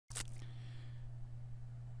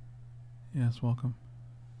Yes, welcome.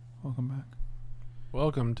 Welcome back.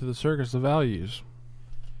 Welcome to the Circus of Values.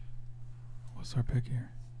 What's our pick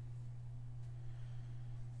here?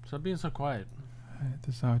 Stop being so quiet.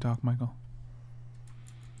 This is how I talk, Michael.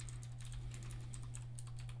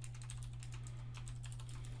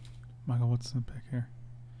 Michael, what's the pick here?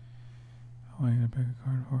 I want you to pick a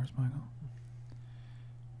card for us, Michael.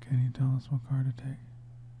 Can you tell us what card to take?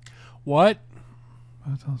 What?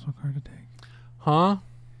 Tell us what card to take. Huh?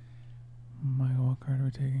 Michael, what card are we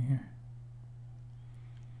taking here?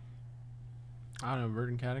 I don't know,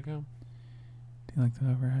 Verdant Catacomb? Do you like that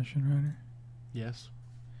over Ashen Rider? Yes.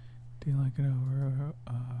 Do you like it over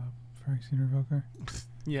Phyrexian Revoker?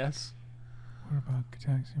 Yes. What about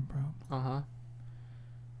Cataxian Probe? Uh-huh.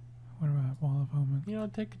 What about Wall of Omen? You know,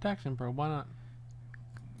 take Cataxian Probe. Why not?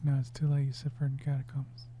 No, it's too late. You said Verdant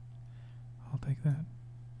Catacombs. I'll take that.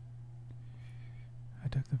 I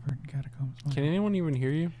took the Verdant Catacombs. Michael. Can anyone even hear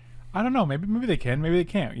you? I don't know. Maybe they can. Maybe they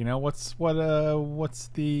can't. You know, what's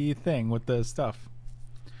the thing with the stuff?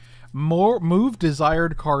 Move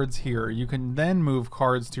desired cards here. You can then move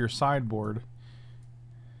cards to your sideboard.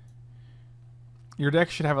 Your deck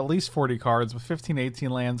should have at least 40 cards with 15 to 18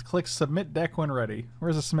 lands. Click submit deck when ready.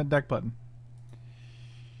 Where's the submit deck button?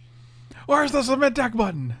 Where's the submit deck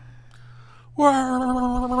button?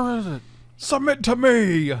 Where is it? Submit to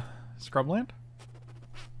me. Scrubland?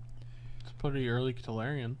 It's pretty early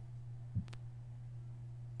Talarian.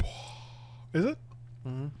 Is it?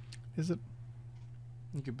 Mm-hmm. Is it?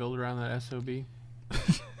 You could build around that SOB.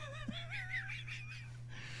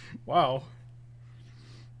 Wow.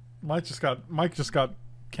 Mike just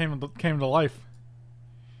came to life.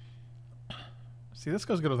 See, this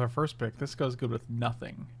goes good with our first pick. This goes good with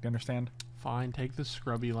nothing. Do you understand? Fine, take the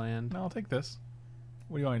scrubby land. No, I'll take this.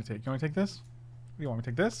 What do you want me to take? You want me to take this? What do you want me to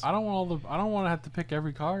take this? I don't want to have to pick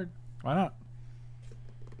every card. Why not?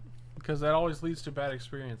 Because that always leads to bad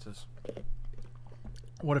experiences.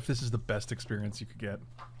 What if this is the best experience you could get?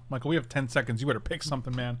 Michael, we have 10 seconds. You better pick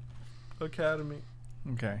something, man. Academy.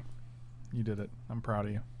 Okay. You did it. I'm proud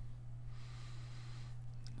of you.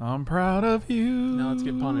 I'm proud of you. Now let's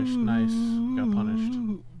get punished. Nice. Got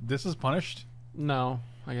punished. This is punished? No,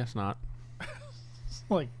 I guess not.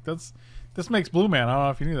 Like, this makes Blue Man. I don't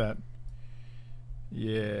know if you knew that.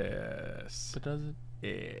 Yes. But does it?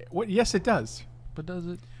 Yeah. What? Yes, it does. But does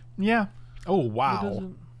it? Yeah. Oh, But wow. does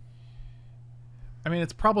it? I mean,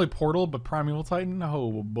 it's probably Portal, but Primeval Titan?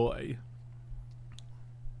 Oh, boy.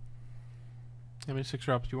 How many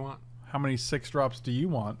 6-drops do you want? How many 6-drops do you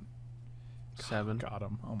want? 7. Got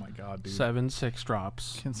him. Oh, my God, dude. 7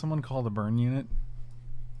 6-drops. Can someone call the burn unit?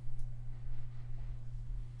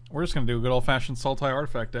 We're just going to do a good old-fashioned Sultai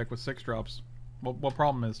Artifact deck with 6-drops. What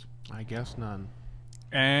problem is? I guess none.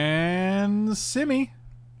 And Simmy.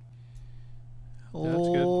 Yeah, that's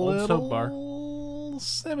good. Old soap bar.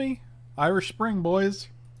 Simmy. Irish Spring, boys.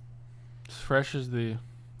 As fresh as the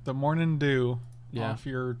morning dew. Yeah. Off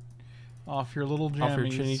your little jammies. off your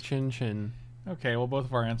chinny chin chin. Okay, well, both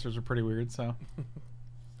of our answers are pretty weird, so.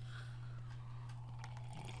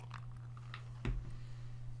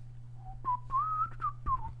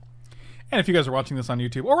 And if you guys are watching this on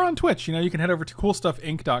YouTube or on Twitch, you know, you can head over to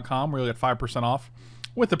coolstuffinc.com where you'll get 5% off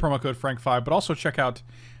with the promo code Frank5. But also check out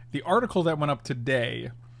the article that went up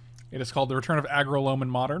today. It is called The Return of Agro-Loam in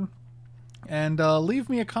Modern. And leave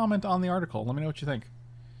me a comment on the article. Let me know what you think.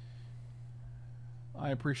 I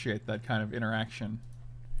appreciate that kind of interaction.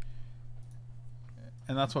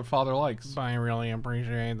 And that's what Father likes. I really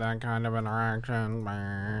appreciate that kind of interaction.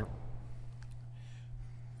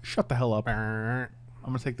 Shut the hell up. What I'm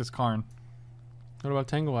going to take this Karn. about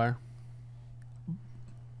Tanglewire?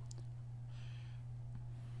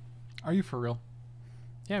 Are you for real?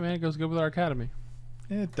 Yeah, man, it goes good with our academy.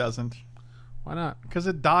 It doesn't. Why not? Because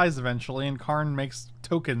it dies eventually, and Karn makes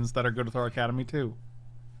tokens that are good with our academy, too.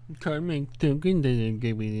 Card make token doesn't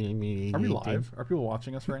give Are we live? Are people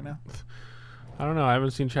watching us right now? I don't know. I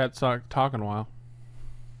haven't seen chat talk in a while.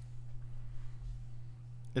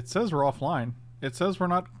 It says we're offline. It says we're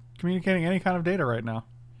not communicating any kind of data right now.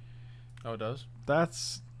 Oh, it does?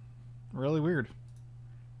 That's really weird.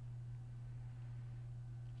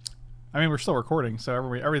 I mean, we're still recording, so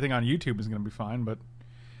everything on YouTube is going to be fine, but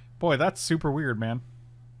boy, that's super weird, man.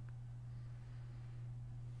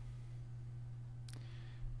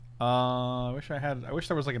 I wish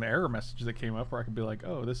there was like an error message that came up where I could be like,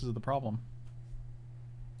 oh, this is the problem.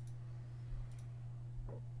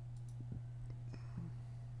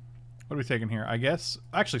 What are we taking here? I guess,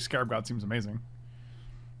 actually, Scarab God seems amazing.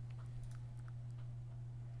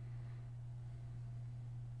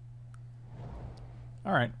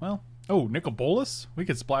 Alright, well. Oh, Nicol Bolas? We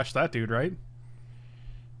could splash that dude, right?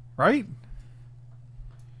 Right?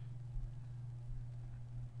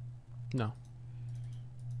 No.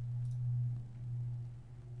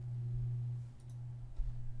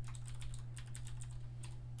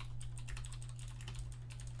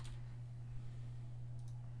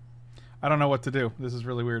 I don't know what to do. This is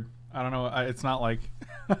really weird. I don't know. It's not like...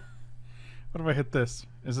 What if I hit this?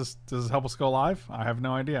 Does this help us go live? I have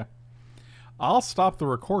no idea. I'll stop the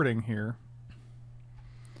recording here.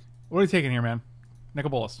 What are you taking here, man?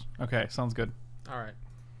 Nicol Bolas. Okay, sounds good. All right.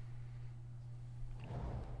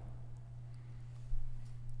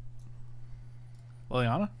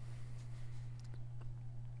 Liliana?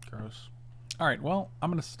 Gross. All right, well,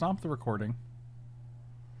 I'm going to stop the recording.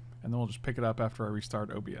 And then we'll just pick it up after I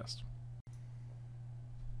restart OBS.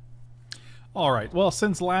 All right, well,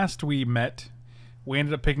 since last we met, we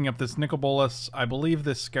ended up picking up this Nicol Bolas. I believe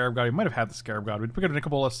this Scarab God. We might have had the Scarab God. We picked up a Nicol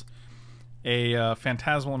Bolas, a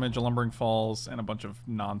Phantasmal Image, a Lumbering Falls, and a bunch of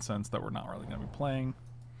nonsense that we're not really going to be playing.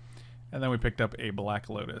 And then we picked up a Black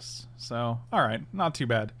Lotus. So, all right, not too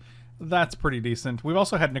bad. That's pretty decent. We've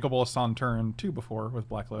also had Nicol Bolas on turn 2 before with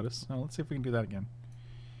Black Lotus. So let's see if we can do that again.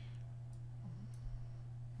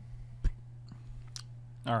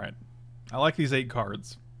 All right. I like these 8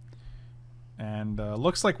 cards. And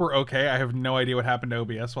looks like we're okay. I have no idea what happened to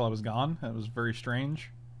OBS while I was gone. That was very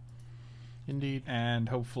strange. Indeed. And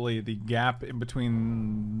hopefully the gap in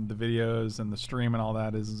between the videos and the stream and all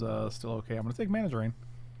that is still okay. I'm going to take Mana Drain.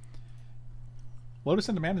 Lotus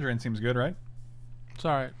into Mana Drain seems good, right? It's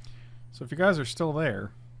all right. So if you guys are still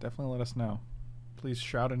there, definitely let us know. Please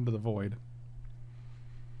shout into the void.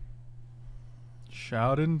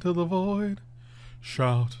 Shout into the void.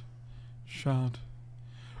 Shout. Shout.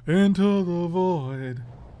 Into the void.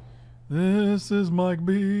 This is Mike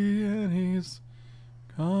B, and he's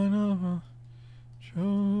kind of a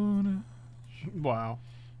Wow.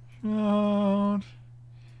 shout.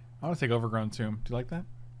 I want to take Overgrown Tomb. Do you like that?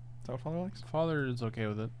 Is that what Father likes? Father is okay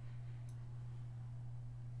with it.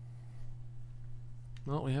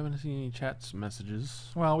 Well, we haven't seen any chats messages.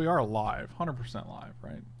 Well, we are live. 100% live,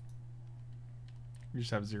 right? We just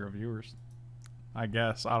have 0 viewers. I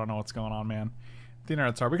guess. I don't know what's going on, man. The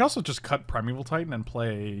internet's hard. We can also just cut Primeval Titan and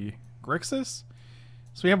play Grixis.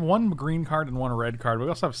 So we have 1 green card and 1 red card. We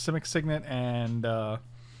also have Simic Signet and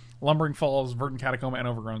Lumbering Falls, Verdant Catacomb, and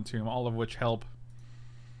Overgrown Tomb, all of which help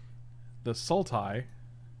the Sultai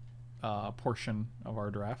portion of our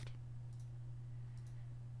draft.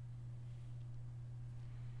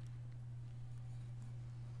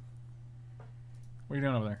 What are you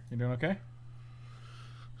doing over there? You doing okay?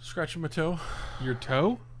 Scratching my toe. Your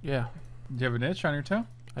toe? Yeah, Do you have an itch on your toe?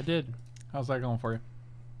 I did. How's that going for you?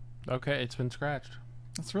 Okay, it's been scratched.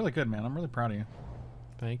 That's really good, man. I'm really proud of you.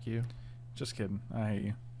 Thank you. Just kidding. I hate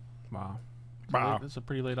you. Wow. Wow. It's a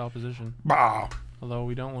pretty late opposition. Wow. Although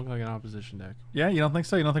we don't look like an opposition deck. Yeah, you don't think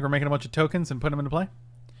so? You don't think we're making a bunch of tokens and putting them into play?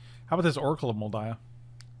 How about this Oracle of Moldiah?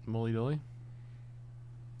 Molly Dilly.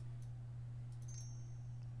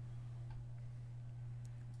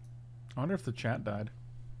 I wonder if the chat died.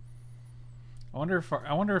 I wonder if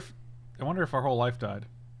our whole life died.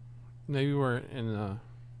 Maybe we're in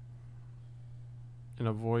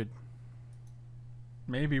a void.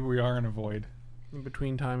 Maybe we are in a void. In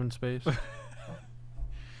between time and space.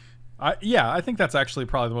 Yeah, I think that's actually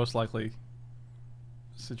probably the most likely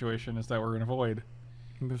situation, is that we're in a void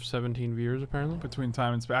We have 17 viewers apparently. between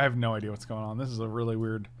time and space. I have no idea what's going on. This is a really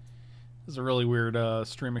weird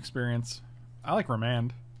stream experience. I like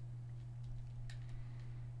Remand.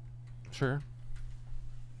 Sure.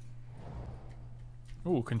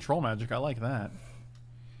 Ooh, Control Magic. I like that.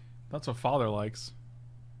 That's what Father likes.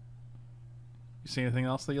 You see anything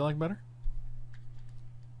else that you like better?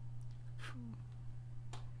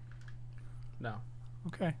 No.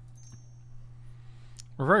 Okay.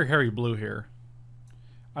 We're very hairy blue here.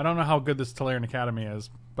 I don't know how good this Tolarian Academy is,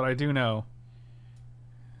 but I do know.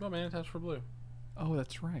 Well, man, it taps for blue. Oh,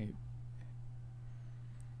 that's right.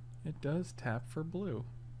 It does tap for blue.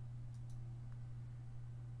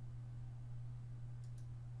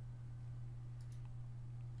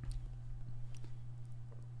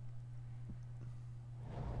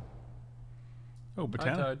 Oh, High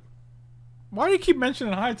Botanic. Tide. Why do you keep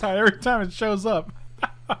mentioning High Tide every time it shows up?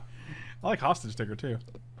 I like Hostage Taker too.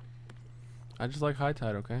 I just like High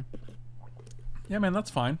Tide, okay? Yeah, man,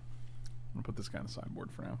 that's fine. I'm gonna put this guy on the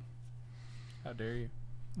sideboard for now. How dare you?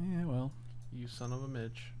 Yeah, well. You son of a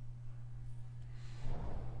Mitch.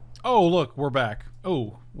 Oh, look, we're back.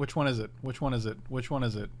 Oh, which one is it? Which one is it? Which one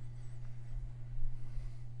is it?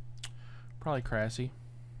 Probably Crassy.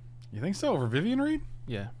 You think so? Over Vivian Reed?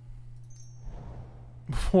 Yeah.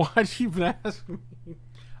 Why'd you even ask me?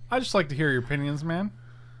 I just like to hear your opinions, man.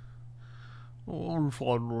 Like,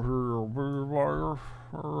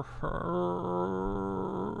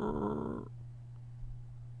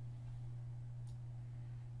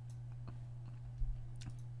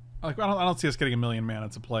 I don't see us getting 1,000,000 mana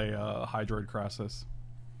to play Hydroid Crassus.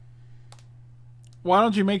 Why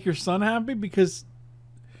don't you make your son happy? Because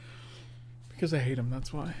I hate him.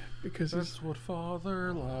 That's why. Because that's what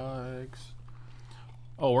father likes.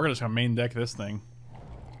 Oh, we're just gonna main deck this thing.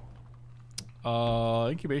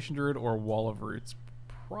 Incubation Druid or Wall of Roots?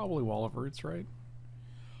 Probably Wall of Roots, right?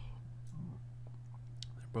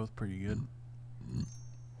 They're both pretty good.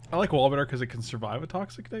 I like Wall better because it can survive a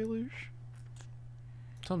Toxic Deluge.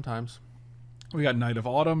 Sometimes. We got Knight of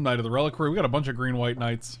Autumn, Knight of the Reliquary. We got a bunch of green-white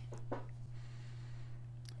knights.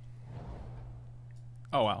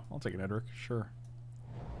 Oh, wow. I'll take an Edric. Sure.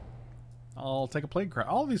 I'll take a Plague Craft.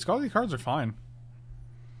 All these cards are fine.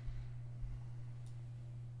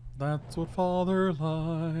 That's what father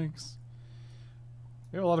likes.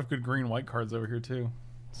 We have a lot of good green-white cards over here, too.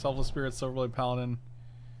 Selfless Spirit, Silverblade Paladin.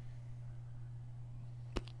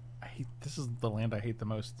 This is the land I hate the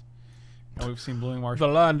most. And we've seen Blooming Marsh. The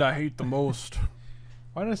land I hate the most.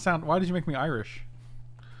 Why did you make me Irish?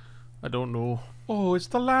 I don't know. Oh, it's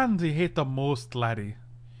the land you hate the most, laddie.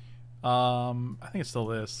 I think it's still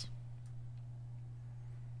this.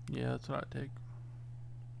 Yeah, that's what I take.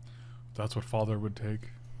 That's what father would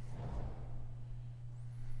take.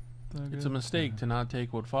 It's a mistake to not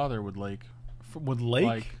take what father would like. Would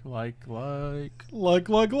like? Like.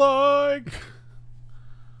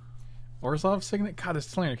 Orzhov Signet? God, this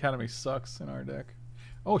Slaying Academy sucks in our deck.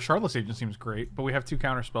 Oh, Shardless Agent seems great, but we have 2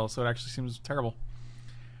 counter spells, so it actually seems terrible.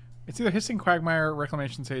 It's either Hissing Quagmire,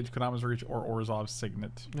 Reclamation Sage, Kodama's Reach, or Orzhov's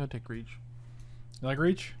Signet. I'll take Reach. You like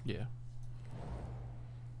Reach? Yeah.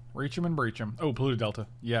 Reach him and breach him. Oh, Polluted Delta.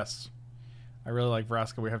 Yes. I really like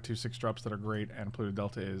Vraska. We have 2 6-drops that are great, and Polluted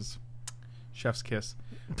Delta is chef's kiss.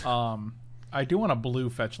 I do want a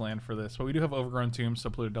blue fetch land for this, but we do have Overgrown Tomb,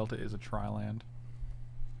 so Polluted Delta is a tri-land.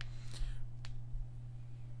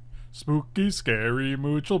 Spooky, scary,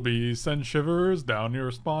 mooch'll be send shivers down your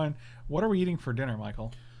spine. What are we eating for dinner,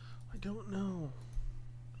 Michael? I don't know.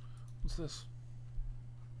 What's this?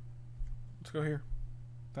 Let's go here.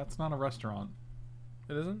 That's not a restaurant.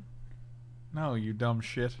 It isn't? No, you dumb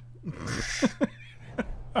shit.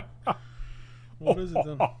 What is it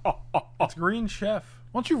then? It's Green Chef.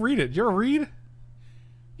 Why don't you read it? Do you ever read?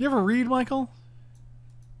 You ever read, Michael?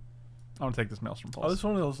 I'm gonna take this Maelstrom Pulse. Oh, this is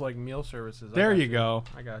one of those like meal services. There you go.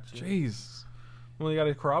 I got you. Jeez. Well, you got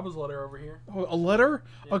a Karaba's letter over here. Oh, a letter?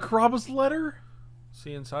 Yeah. A Karaba's letter?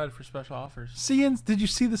 See inside for special offers. Did you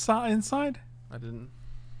see the inside? I didn't.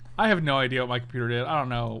 I have no idea what my computer did. I don't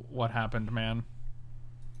know what happened, man.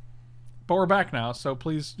 But we're back now, so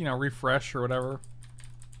please, refresh or whatever.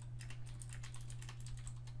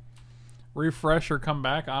 Refresh or come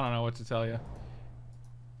back. I don't know what to tell you.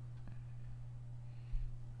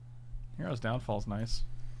 Hero's Downfall's nice.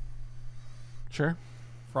 Sure.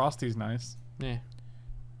 Frosty's nice. Yeah.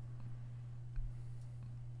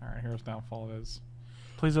 Alright, Hero's Downfall it is.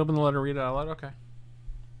 Please open the letter, read it out loud. Okay.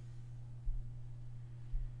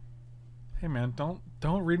 Hey man, don't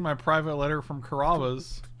read my private letter from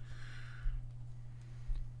Karaba's.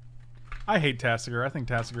 I hate Tassiger. I think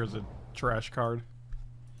Tassiger is a trash card.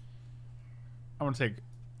 I'm gonna take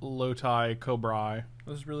Lotai Cobra.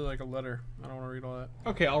 This is really like a letter. I don't want to read all that.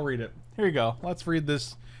 Okay, I'll read it. Here you go. Let's read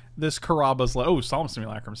this Karaba's letter. Oh, Solemn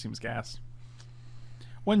Simulacrum seems gas.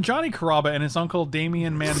 When Johnny Karaba and his uncle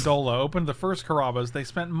Damien Mandola opened the first Karabas, they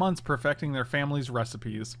spent months perfecting their family's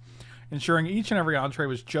recipes, ensuring each and every entree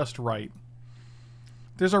was just right.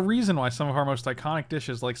 There's a reason why some of our most iconic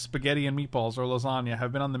dishes like spaghetti and meatballs or lasagna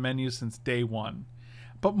have been on the menu since day one.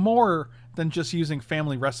 But more than just using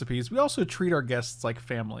family recipes, we also treat our guests like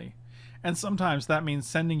family. And sometimes that means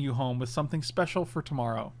sending you home with something special for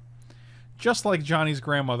tomorrow. Just like Johnny's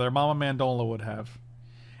grandmother, Mama Mandola, would have.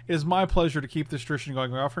 It is my pleasure to keep this tradition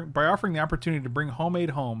going by offering the opportunity to bring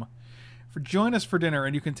homemade home. Join us for dinner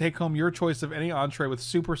and you can take home your choice of any entree with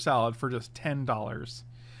soup or salad for just $10.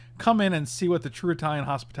 Come in and see what the true Italian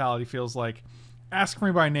hospitality feels like. Ask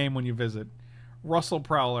me by name when you visit. Russell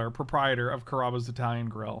Prowler, proprietor of Karaba's Italian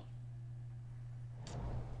Grill.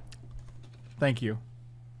 Thank you.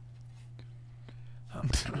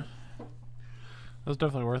 That was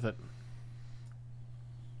definitely worth it.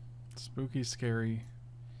 Spooky, scary.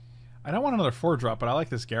 I don't want another 4-drop, but I like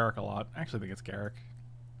this Garrick a lot. I actually think it's Garrick.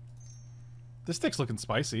 This stick's looking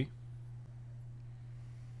spicy.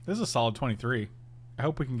 This is a solid 23. I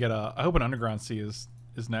hope we can get a... I hope an Underground Sea is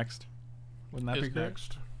next. Wouldn't that be great?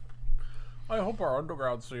 Next. I hope our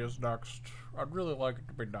Underground Sea is next. I'd really like it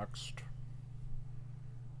to be next.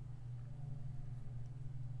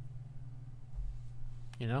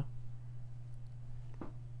 You know?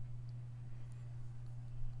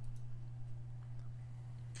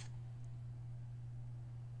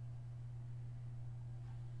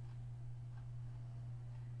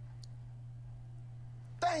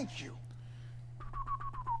 Thank you.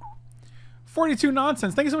 42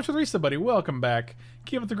 Nonsense. Thank you so much for the resub, buddy. Welcome back.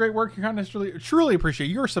 Keep up the great work. Your content is truly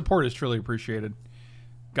appreciated. Your support is truly appreciated.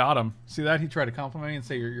 Got him. See that? He tried to compliment me and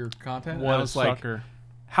say your content. What I a was like, sucker.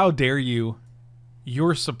 how dare you?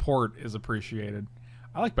 Your support is appreciated.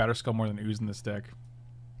 I like Batterskull more than Ooze in this deck.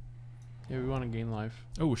 Yeah, we want to gain life.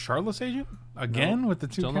 Oh, Shardless Agent? Again Nope. with the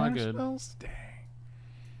two Still not counter good. spells? Dang.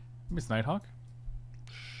 Miss Nighthawk?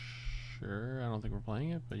 Sure, I don't think we're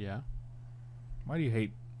playing it, but yeah. Why do you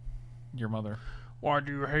hate your mother? Why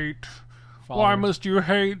do you hate? Father? Why must you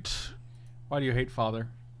hate? Why do you hate father?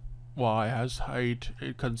 Why has hate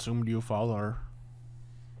it consumed you, father?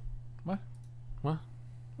 What? What?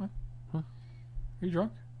 What? Huh? Are you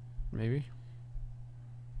drunk? Maybe.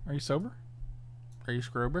 Are you sober? Are you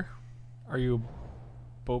Scrober? Are you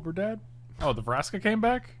Bober dad? Oh, the Vraska came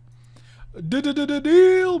back?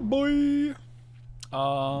 Deal, boy! What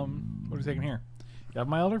are we taking here? You have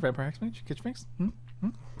my elder, Vampire Hexmage, Kitch Mix?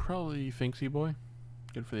 Probably Finksy Boy.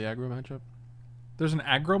 Good for the aggro matchup. There's an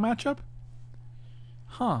aggro matchup?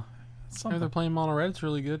 Huh. If Something. they're playing mono red, it's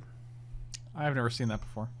really good. I've never seen that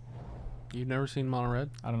before. You've never seen mono red?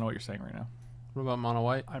 I don't know what you're saying right now. What about mono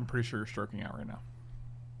white? I'm pretty sure you're stroking out right now.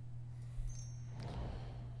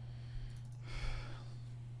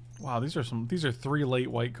 Wow, these are 3 late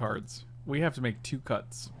white cards. We have to make 2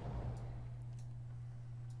 cuts.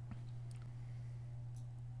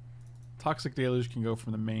 Toxic Deluge can go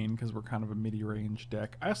from the main because we're kind of a midi-range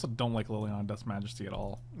deck. I also don't like Liliana Dust Majesty at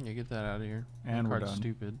all. Yeah, get that out of here. And that we're card's done.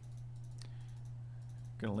 stupid.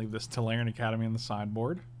 Gonna leave this Talarian Academy on the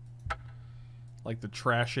sideboard. Like the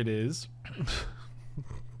trash it is.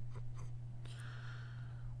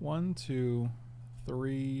 1, 2,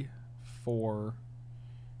 3, 4.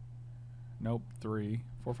 Nope, 3,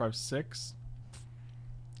 4, 5, 6.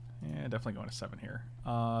 Yeah, definitely going to 7 here.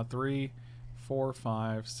 3, 4,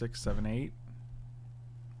 5, 6, 7, 8.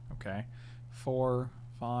 Okay. 4,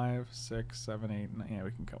 5, 6, 7, 8. Yeah,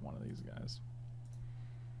 we can cut one of these guys.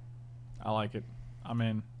 I like it. I'm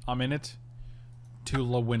in. I'm in it to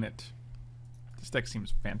win it. This deck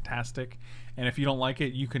seems fantastic. And if you don't like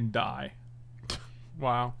it, you can die.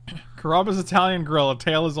 Wow. Karaba's Italian Grill, a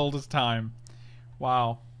tale as old as time.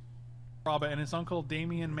 Wow. Karaba and his uncle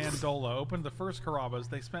Damien Mandola opened the first Karabas.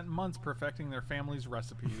 They spent months perfecting their family's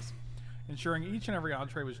recipes, ensuring each and every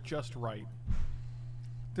entree was just right.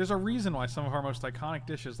 There's a reason why some of our most iconic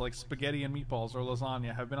dishes like spaghetti and meatballs or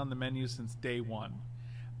lasagna have been on the menu since day one.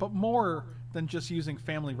 But more than just using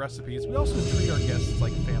family recipes, we also treat our guests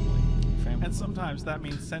like family. And sometimes that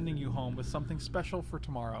means sending you home with something special for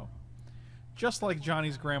tomorrow. Just like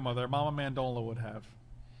Johnny's grandmother, Mama Mandola, would have.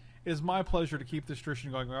 It is my pleasure to keep this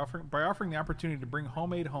tradition going by offering the opportunity to bring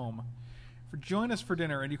homemade home. Join us for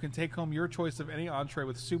dinner and you can take home your choice of any entree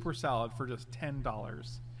with super salad for just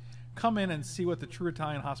 $10. Come in and see what the true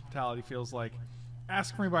Italian hospitality feels like.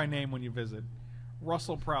 Ask for me by name when you visit.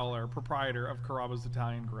 Russell Prowler, proprietor of Karaba's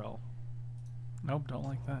Italian Grill. Nope, don't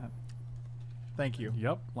like that. Thank you.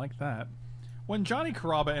 Yep, like that. When Johnny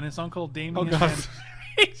Karaba and his uncle Damien... Oh, God.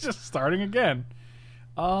 He's just starting again.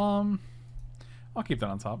 I'll keep that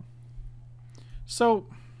on top. So...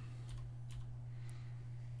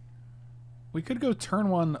 we could go turn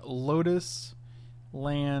 1 Lotus,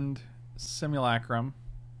 Land, Simulacrum.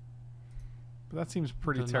 But that seems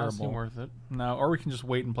pretty Does not terrible. seem worth it. No, or we can just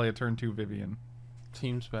wait and play a turn 2 Vivian.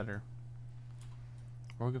 Seems better.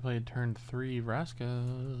 Or we could play a turn 3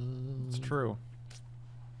 Vraska. It's true.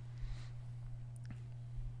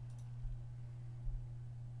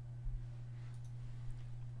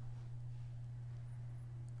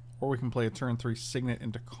 Or we can play a turn 3 Signet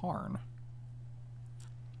into Karn.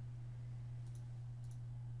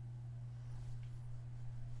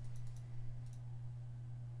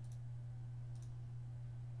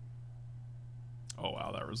 Oh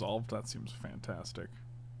wow, that resolved. That seems fantastic.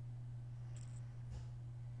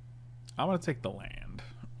 I'm going to take the land.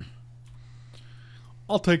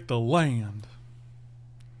 I'll take the land.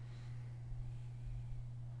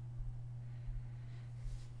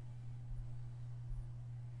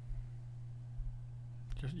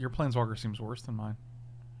 Your Planeswalker seems worse than mine.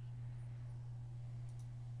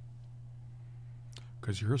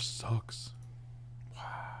 Because yours sucks. Wow.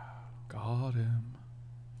 Got him.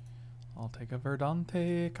 I'll take a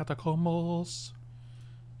Verdante, Catacombos.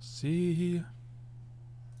 See.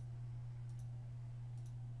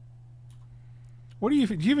 What do you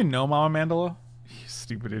even know, Mama Mandala? You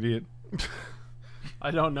stupid idiot.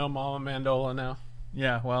 I don't know Mama Mandola now.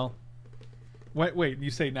 Yeah, well. Wait, you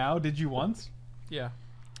say now? Did you once? Yeah.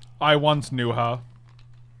 I once knew her.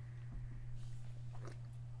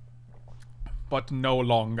 But no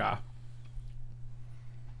longer.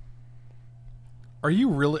 Are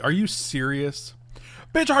you serious?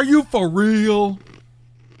 Bitch, are you for real?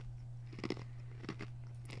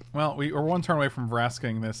 Well, we're one turn away from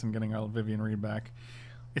Vrasking this and getting our Vivian Reed back.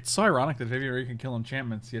 It's so ironic that Vivian Reed can kill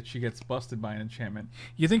enchantments, yet she gets busted by an enchantment.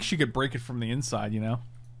 You think she could break it from the inside, you know?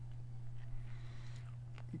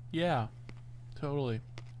 Yeah. Totally.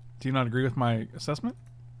 Do you not agree with my assessment?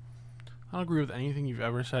 I don't agree with anything you've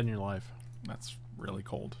ever said in your life. That's really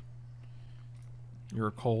cold. You're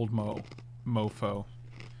a cold mofo.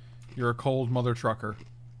 You're a cold mother trucker.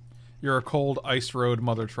 You're a cold Ice Road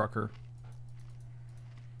mother trucker.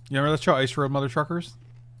 You remember that show, Ice Road Mother Truckers?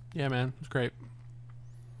 Yeah, man. It's great.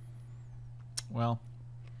 Well,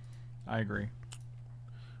 I agree.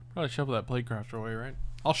 Probably shuffle that Playcrafter away, right?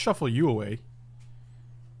 I'll shuffle you away.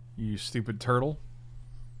 You stupid turtle.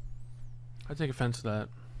 I take offense to that.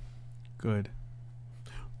 Good.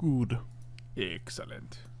 Good.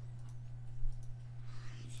 Excellent.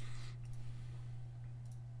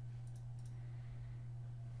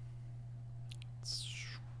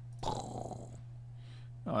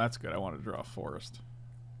 Oh, that's good. I want to draw a forest.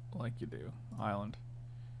 Like you do. Island.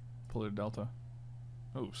 Polluted Delta.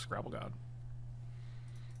 Oh, Scrabble God.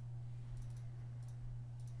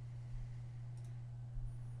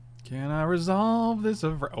 Can I resolve this?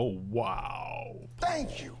 Oh, wow.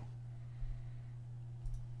 Thank you.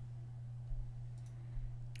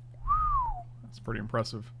 That's pretty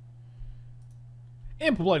impressive.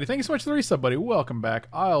 Impolite, thank you so much for the resub, buddy. Welcome back.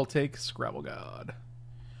 I'll take Scrabble God.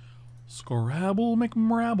 Scrabble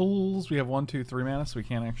McMrabbles. We have 1, 2, 3 mana, so we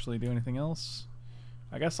can't actually do anything else.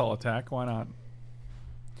 I guess I'll attack. Why not?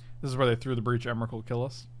 This is where they threw the breach. Emmerich will kill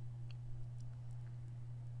us.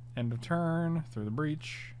 End of turn. Through the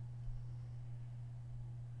breach.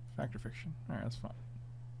 Fact or fiction? Alright, that's fine.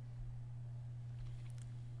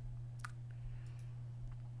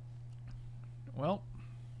 Well.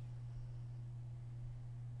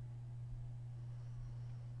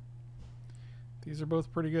 These are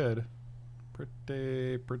both pretty good.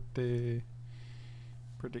 Pretty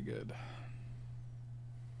good.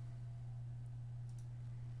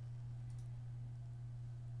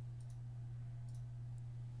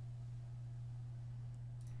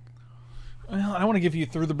 Well, I want to give you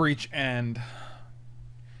Through the Breach and...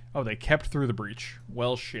 Oh, they kept Through the Breach.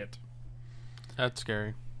 Well, shit. That's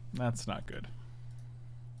scary. That's not good.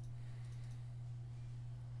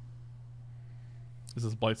 Is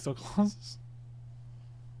this Blight still clauses?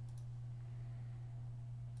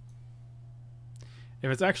 If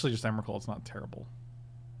it's actually just Emrakul, it's not terrible.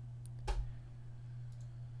 You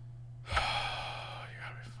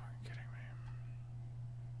gotta be fucking kidding me.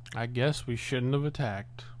 I guess we shouldn't have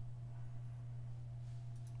attacked.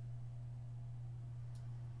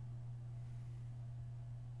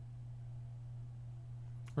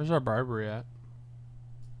 Where's our bribery at?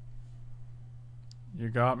 You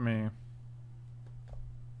got me.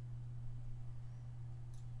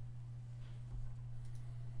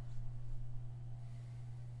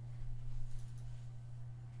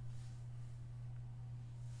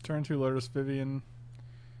 Turn 2 Lotus Vivian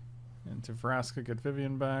into Vraska, get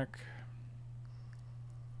Vivian back.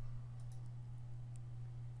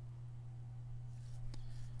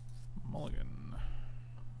 Mulligan.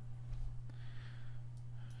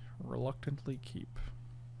 Reluctantly keep.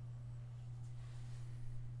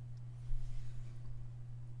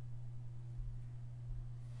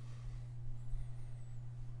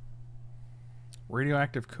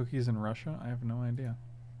 Radioactive cookies in Russia? I have no idea.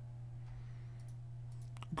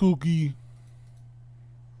 Cookie.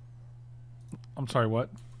 I'm sorry, what?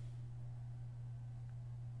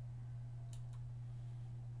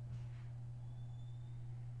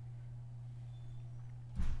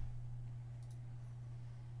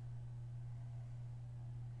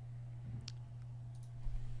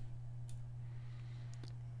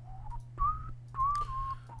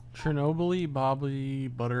 Chernobyl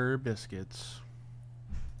bobbly butter biscuits.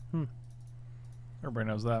 Everybody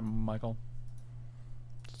knows that, Michael.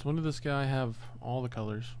 So when did this guy have all the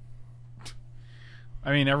colors?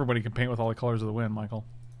 I mean, everybody can paint with all the colors of the wind, Michael.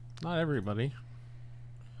 Not everybody.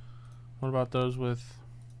 What about those with...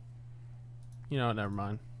 You know what, never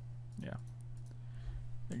mind. Yeah.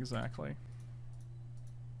 Exactly.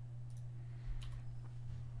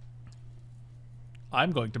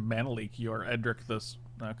 I'm going to mana leak your Edric this...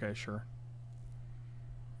 Okay, sure.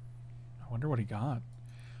 I wonder what he got.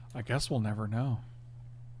 I guess we'll never know.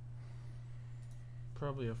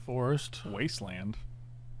 Probably a forest. Wasteland.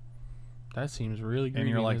 That seems really greedy. And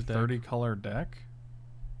you're in like this deck. 30 color deck?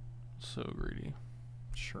 So greedy.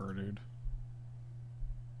 Sure, dude.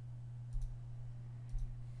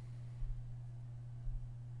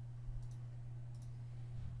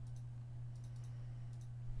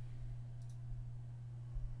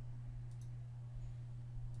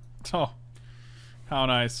 Oh, how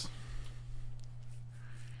nice.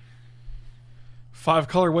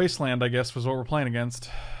 5-color Wasteland, I guess, was what we're playing against.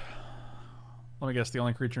 Let me guess, the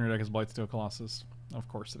only creature in your deck is Blightsteel Colossus. Of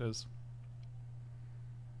course it is.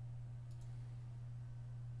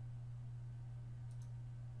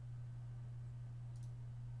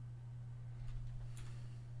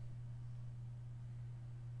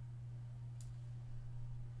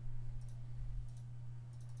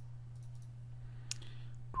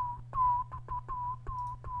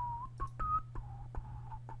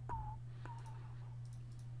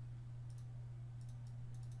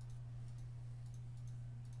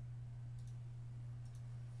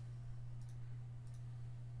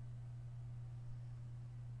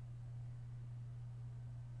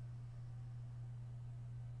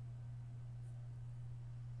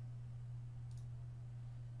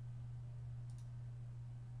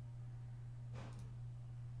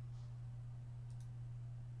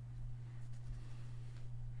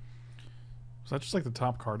 Is that just like the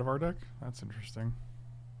top card of our deck? That's interesting.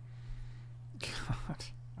 God,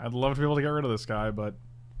 I'd love to be able to get rid of this guy, but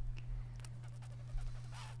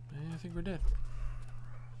I think we're dead.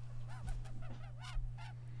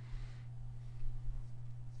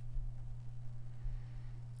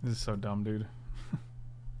 this is so dumb, dude.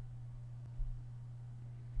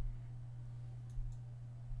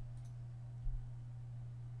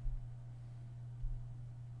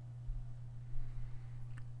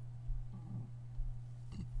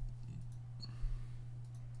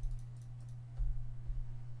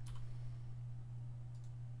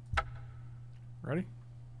 Ready?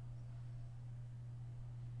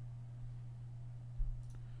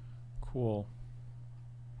 Cool.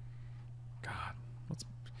 God,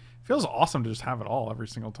 feels awesome to just have it all every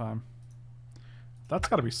single time. That's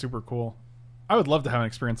got to be super cool. I would love to have an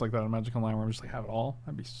experience like that in Magic Online where I'm just like have it all.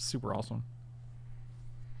 That'd be super awesome.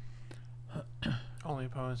 Only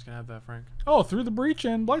opponents can have that, Frank. Oh, through the breach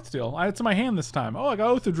and Blightsteel. I had to my hand this time. Oh, I got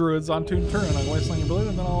Oath of Druids on turn. I can Wasteland your Blue,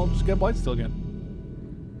 and then I'll just get Blightsteel again.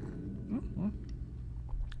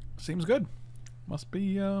 Seems good. Must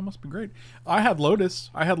be great. I had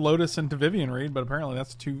Lotus into Vivian Reed, but apparently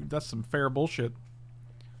that's some fair bullshit.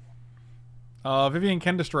 Vivian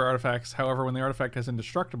can destroy artifacts. However, when the artifact is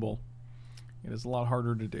indestructible, it is a lot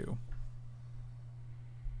harder to do.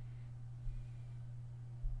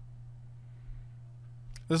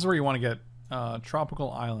 This is where you want to get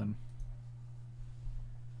Tropical Island.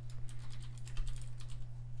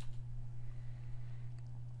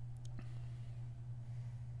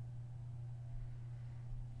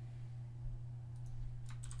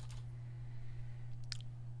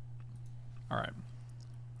 Alright.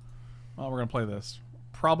 Well, we're going to play this.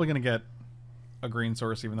 Probably going to get a green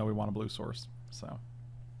source even though we want a blue source. So.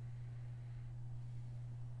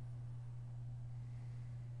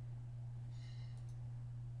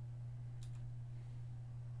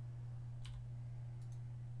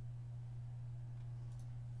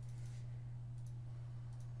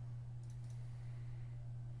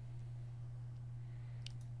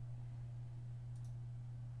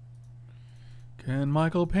 Can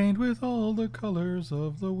Michael paint with all the colors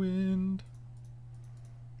of the wind?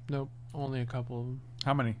 Nope. Only a couple of them.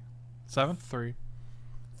 How many? 7? 3.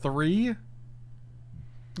 3?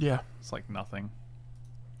 Yeah. It's like nothing.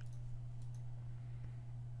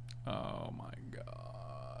 Oh my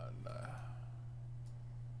god.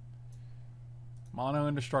 Mono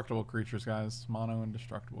indestructible creatures, guys. Mono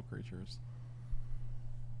indestructible creatures.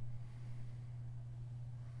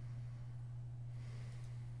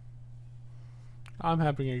 I'm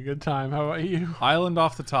having a good time. How about you? Island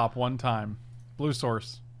off the top one time. Blue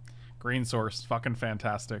source. Green source. Fucking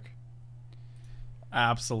fantastic.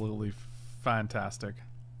 Absolutely fantastic.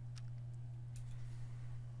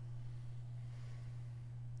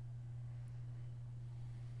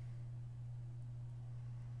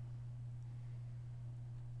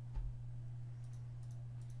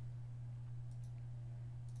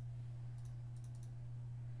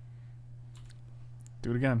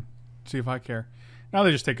 Do it again. See if I care. Now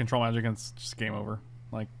they just take control magic and it's just game over.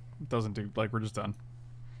 Like, it doesn't do, like, we're just done.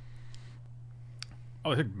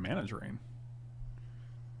 Oh, they took mana drain.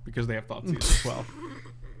 Because they have Thoughtseize as well.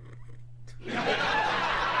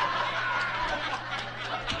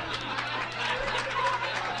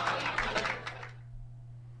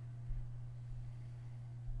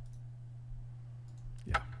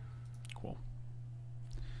 Yeah. Cool.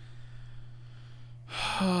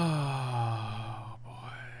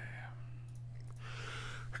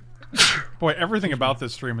 Boy, everything about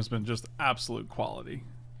this stream has been just absolute quality.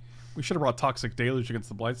 We should have brought Toxic Deluge against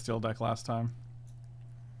the Blightsteel deck last time.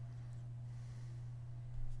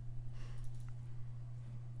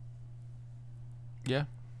 Yeah.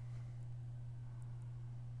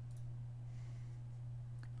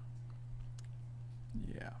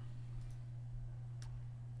 Yeah.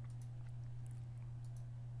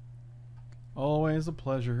 Always a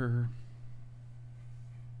pleasure.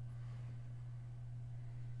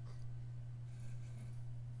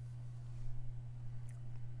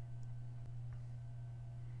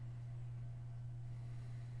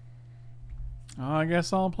 I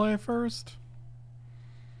guess I'll play first.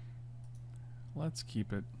 Let's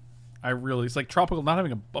keep it. It's like tropical. Not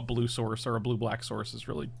having a blue source or a blue-black source is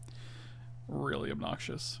really, really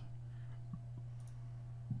obnoxious.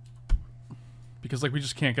 Because like we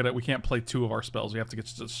just can't get it. We can't play 2 of our spells. We have to get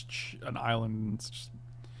just an island. It's just...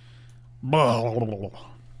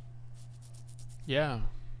 Yeah.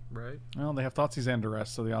 Right. Well, they have Thoughtseize and Duress,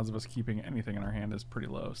 so the odds of us keeping anything in our hand is pretty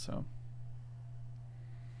low. So.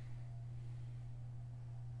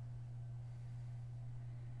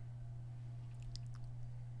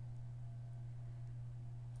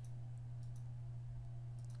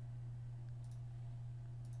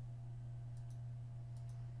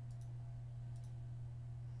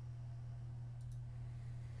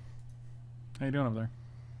 How you doing over there?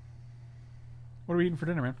 What are we eating for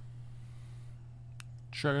dinner, man?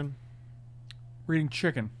 Chicken. We're eating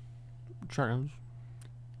chicken. Chickens.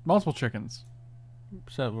 Multiple chickens.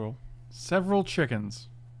 Several. Several chickens.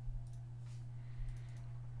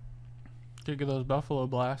 Did you get those Buffalo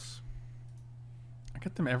Blasts I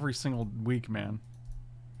get them every single week, man.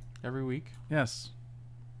 every week? Yes.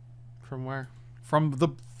 From where?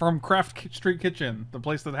 From Craft Street Kitchen, the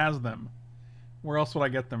place that has them. Where else would I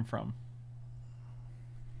get them from?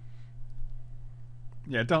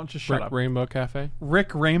 Yeah, don't just shut Rick up. Rainbow Cafe?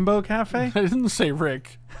 Rick Rainbow Cafe? I didn't say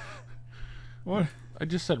Rick. What? I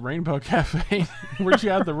just said Rainbow Cafe. Where'd you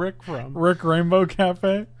have the Rick from? Rick Rainbow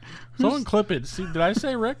Cafe? Someone clip it. See, did I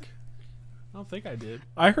say Rick? I don't think I did.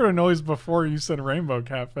 I heard a noise before you said Rainbow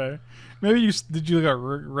Cafe. Maybe did you look at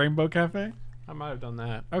Rainbow Cafe? I might have done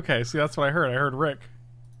that. Okay, see, that's what I heard. I heard Rick.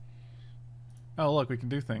 Oh, look, we can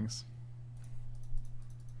do things.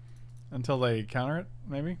 Until they counter it,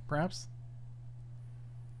 maybe, perhaps?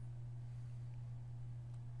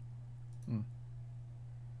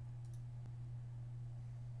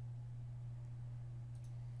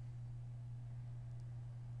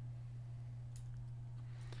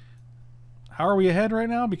 How are we ahead right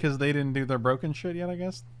now? Because they didn't do their broken shit yet, I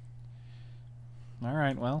guess?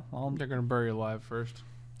 Alright, well, They're going to bury you alive first.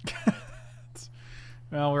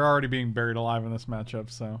 well, we're already being buried alive in this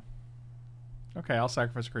matchup, so... Okay, I'll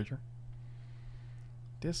sacrifice a creature.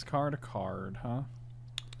 Discard a card, huh?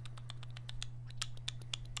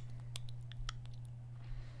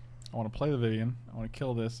 I want to play the Vivian. I want to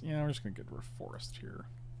kill this. Yeah, we're just going to get rid of Forest here.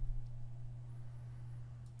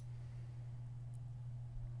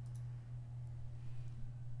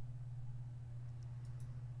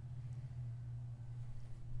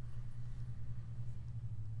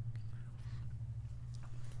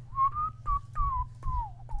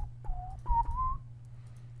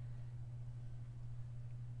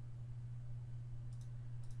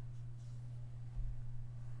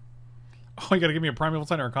 Oh, you gotta give me a Primeval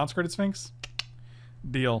Titan or a Consecrated Sphinx?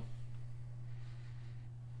 Deal.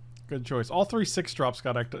 Good choice. All 3 6-drops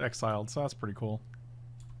got exiled, so that's pretty cool.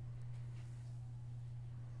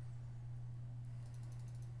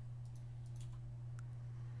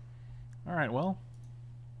 Alright, well.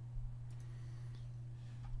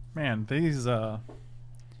 Man, these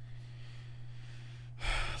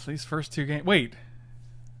first 2 games... Wait!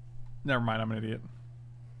 Never mind, I'm an idiot.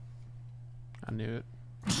 I knew it.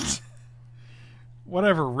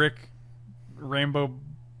 Whatever, Rick Rainbow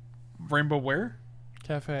where?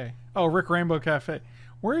 Cafe. Oh, Rick Rainbow Cafe.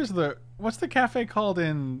 What's the cafe called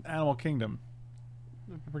in Animal Kingdom?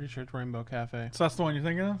 I'm pretty sure it's Rainbow Cafe. So that's the one you're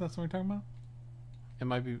thinking of? That's the one you're talking about? It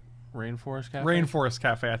might be Rainforest Cafe. Rainforest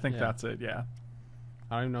Cafe, I think Yeah. that's it, yeah.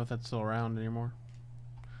 I don't even know if that's still around anymore.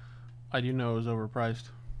 I do know it was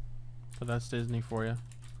overpriced. But that's Disney for you.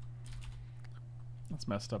 That's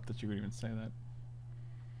messed up that you would even say that.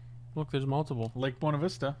 Look, there's multiple. Lake Buena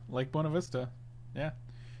Vista. Lake Buena Vista. Yeah.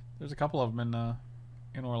 There's a couple of them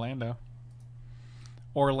in Orlando.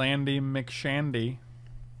 Orlandy McShandy.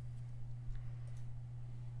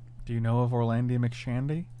 Do you know of Orlandy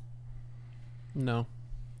McShandy? No.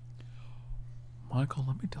 Michael,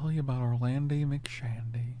 let me tell you about Orlandy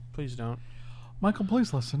McShandy. Please don't. Michael,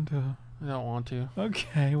 please listen to... I don't want to.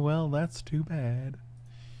 Okay, well, that's too bad.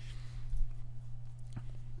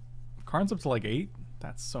 Of Karn's up to like 8?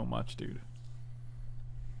 That's so much, dude.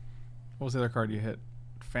 What was the other card you hit?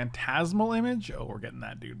 Phantasmal Image? Oh, we're getting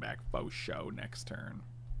that dude back. Faux show next turn.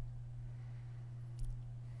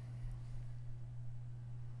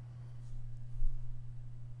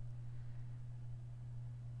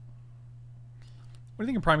 What do you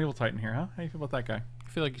think of Primeval Titan here, huh? How do you feel about that guy? I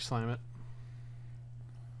feel like you slam it.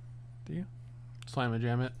 Do you? Slam it,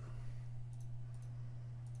 jam it.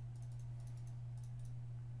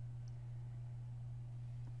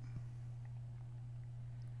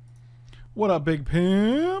 What up, big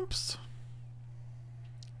pimps?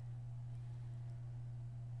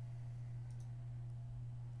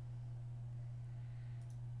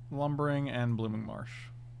 Lumbering and Blooming Marsh.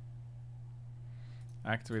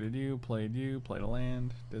 Activated you, played a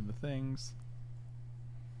land, did the things.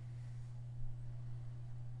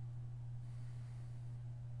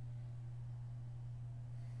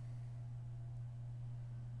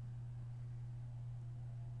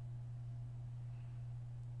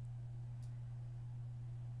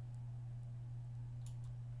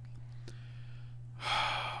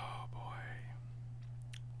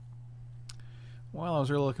 Well, I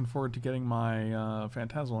was really looking forward to getting my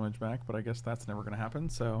Phantasmal Image back, but I guess that's never going to happen,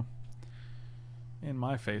 so... In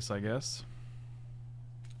my face, I guess.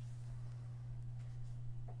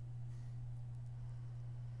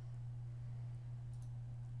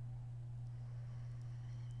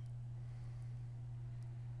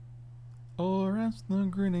 Or ask the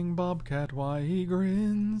grinning bobcat why he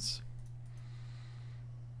grins.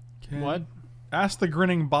 What? Ask the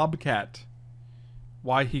grinning bobcat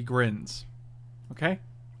why he grins. Okay?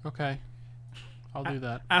 Okay. I'll do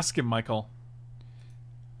that. Ask him, Michael.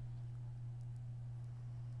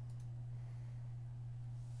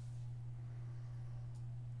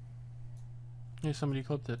 Hey, somebody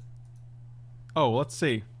clipped it. Oh, let's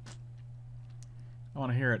see. I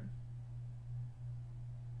want to hear it.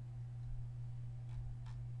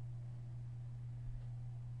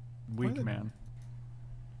 Weak, man.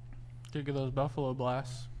 Get those Buffalo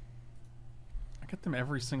Blasts I get them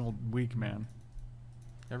every single week, man.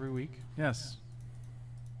 every week. Yes.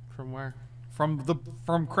 From where?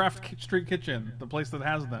 From Craft Street Kitchen, the place that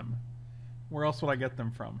has them. Where else would I get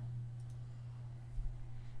them from?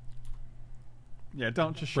 Yeah,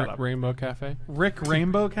 don't just shut Rick up. Rainbow Cafe. Rick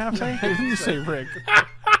Rainbow Cafe? I didn't say Rick.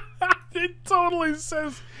 It totally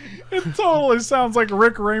says. It totally sounds like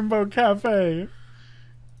Rick Rainbow Cafe.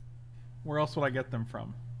 Where else would I get them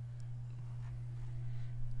from?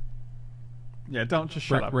 Yeah, don't just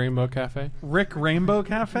shut Rick up. Rainbow Cafe. Rick Rainbow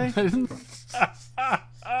Cafe? I didn't.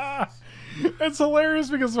 It's hilarious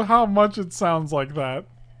because of how much it sounds like that.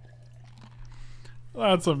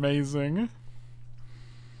 That's amazing.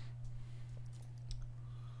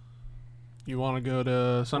 You want to go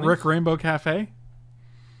to Sunny's? Rick Rainbow Cafe?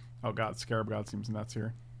 Oh god, Scarab God seems nuts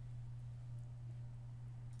here.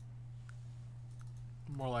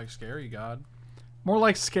 More like Scary God. More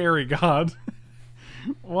like Scary God.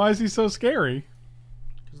 Why is he so scary?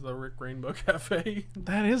 Because the Rick Rainbow Cafe.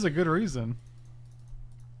 That is a good reason.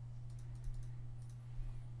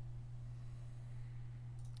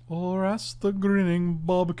 Or ask the grinning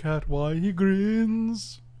bobcat why he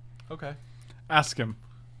grins. Okay. Ask him.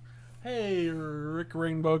 Hey, Rick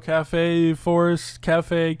Rainbow Cafe, Forest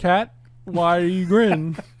Cafe Cat. Why you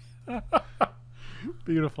grin?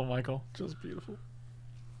 Beautiful, Michael. Just beautiful.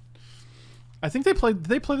 I think they played. Did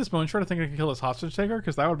they play this Moonshard? I think I could kill this hostage taker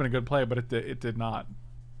because that would have been a good play, but it did not.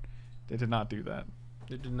 It did not do that.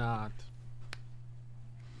 It did not.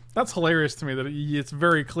 That's hilarious to me that it's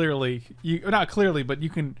very clearly not clearly, but you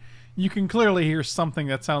can clearly hear something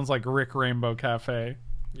that sounds like Rick Rainbow Cafe.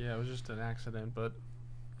 Yeah, it was just an accident, but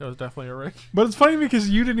it was definitely a Rick. But it's funny because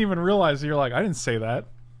you didn't even realize. You're like, I didn't say that.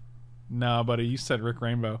 No, buddy, you said Rick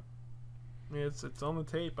Rainbow. Yeah, it's on the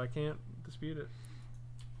tape. I can't dispute it.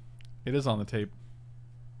 It is on the tape.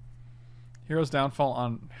 Hero's Downfall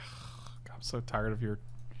on. God, I'm so tired of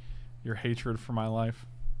your hatred for my life.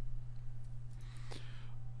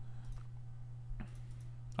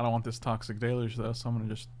 I don't want this Toxic Deluge though, so I'm gonna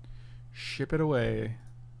just ship it away.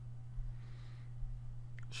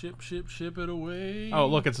 Ship it away. Oh,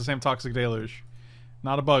 look, it's the same Toxic Deluge.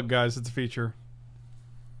 Not a bug, guys. It's a feature.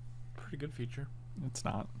 Pretty good feature. It's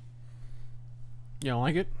not. You don't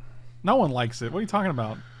like it? No one likes it. What are you talking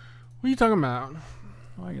about? What are you talking about?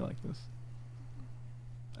 Why are you like this?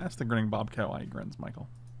 Ask the grinning bobcat why he grins, Michael.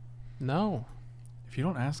 No, If you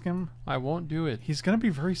don't ask him, I won't do it. he's gonna be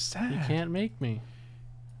very sad. You can't make me.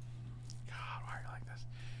 God, why are you like this?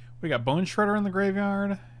 We got Bone Shredder in the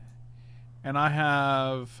graveyard, and I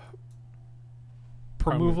have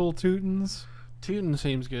Primeval Teutons. Tootin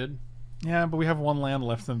seems good. Yeah, but we have one land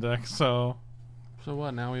left in the deck, so... So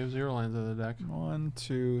what? Now we have 0 lands in the deck. 1,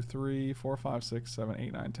 2, 3, 4, 5, 6, 7,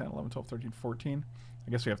 8, 9, 10, 11, 12, 13, 14.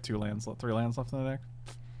 I guess we have 3 lands left in the deck.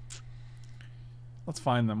 Let's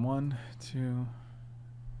find them. 1, 2...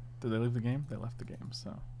 Did they leave the game? They left the game,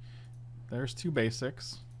 so... There's 2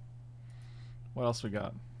 basics. What else we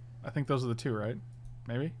got? I think those are the 2, right?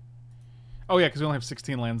 Maybe? Oh yeah, because we only have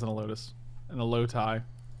 16 lands and a Lotus. And a low tie.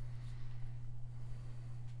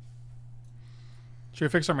 Should we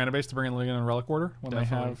fix our mana base to bring in Ligan and Relic Order when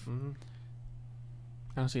Definitely. they have...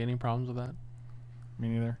 I don't see any problems with that. Me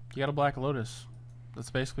neither. You got a Black Lotus. That's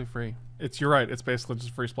basically free. You're right. It's basically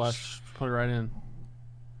just free splash. Just put it right in.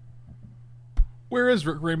 Where is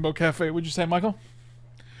Rainbow Cafe? Would you say, Michael?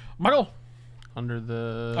 Michael? Under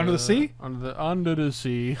the sea? Under the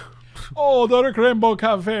sea. Oh, the Rainbow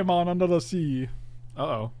Cafe, man, under the sea.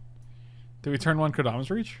 Uh-oh. Did we turn 1 Kodama's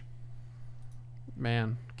Reach?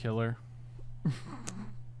 Man, killer.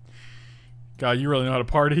 God, you really know how to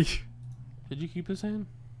party. Did you keep this hand?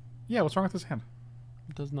 Yeah, what's wrong with this hand?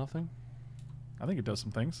 It does nothing. I think it does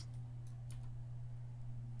some things.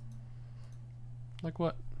 Like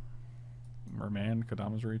what? Merman,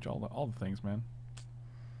 Kodama's Reach, all the things, man.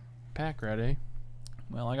 Pack ready.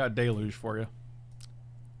 Well, I got Deluge for you.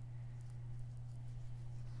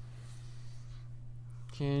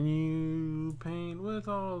 Can you paint with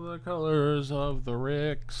all the colors of the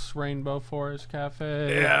Rick's Rainbow Forest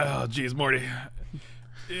Cafe? Yeah, jeez, Morty.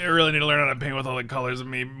 You really need to learn how to paint with all the colors of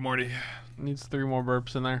me, Morty. Needs 3 more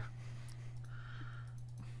burps in there.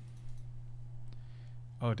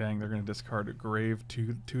 Oh, dang, they're going to discard Grave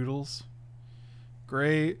Toodles.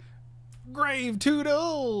 Grave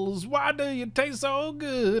Toodles, why do you taste so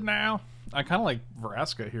good now? I kind of like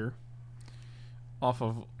Vraska here. Off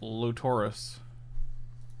of Lotaurus.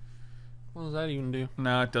 What does that even do?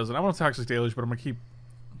 No, it doesn't. I want to Toxic Deluge, but I'm going to keep...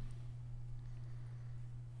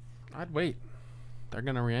 I'd wait. They're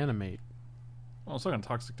gonna reanimate. Well, I'm still going to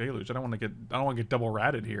Toxic Deluge. I don't want to get double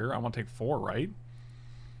ratted here. I want to take 4, right?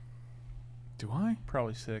 Do I?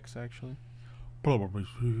 Probably 6, actually.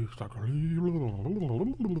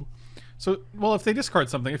 So, well, if they discard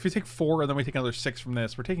something, if you take 4 and then we take another 6 from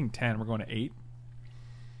this, we're taking 10. We're going to 8.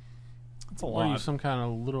 That's a lot. What are you, some kind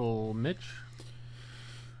of little Mitch?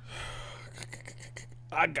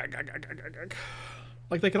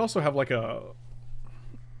 Like, they could also have, like, a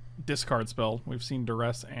discard spell. We've seen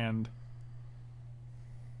Duress and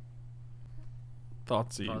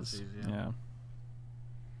Thoughtseize. Yeah.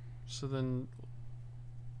 So then,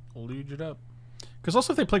 luge it up. Because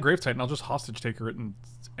also if they play Grave Titan, I'll just Hostage Taker it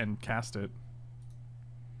and cast it.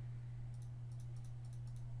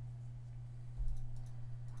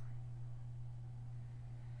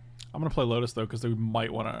 I'm going to play Lotus, though, because they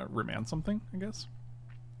might want to remand something, I guess.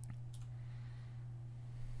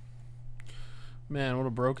 Man, what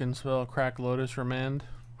a broken spell. Crack Lotus Remand.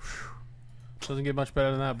 Whew. Doesn't get much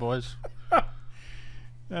better than that, boys.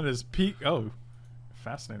 That is peak... Oh,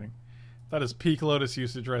 fascinating. That is peak Lotus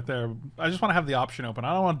usage right there. I just want to have the option open.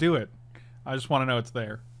 I don't want to do it. I just want to know it's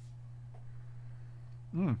there.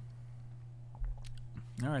 Alright,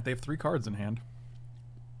 they have 3 cards in hand.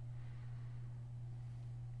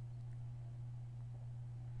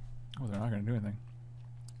 Oh, they're not going to do anything.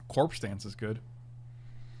 Corpse Dance is good.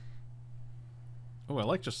 Oh, I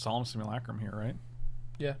like just Solemn Simulacrum here, right?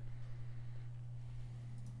 Yeah.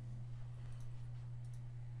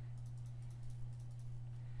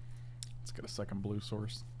 Let's get a second blue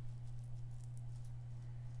source.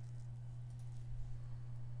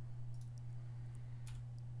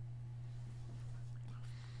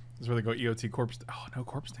 This is where they go EOT Corpse... Oh, no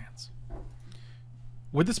Corpse Dance.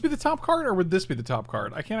 Would this be the top card, or would this be the top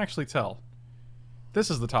card? I can't actually tell. This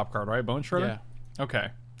is the top card, right? Bone Shredder? Yeah. Okay,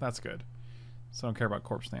 that's good. So I don't care about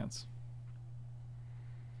Corpse Dance.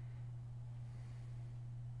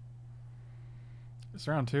 This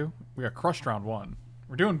round 2? We got crushed round 1.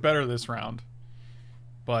 We're doing better this round.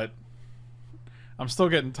 But I'm still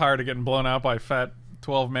getting tired of getting blown out by fat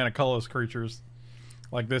 12 mana colorless creatures.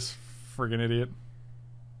 Like this friggin' idiot.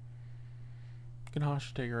 You can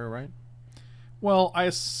Hostage Taker, right? Well,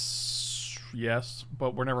 yes,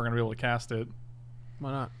 but we're never going to be able to cast it.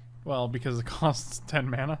 Why not? Well, because it costs 10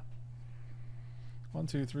 mana. 1,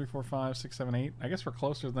 2, 3, 4, 5, 6, 7, 8. I guess we're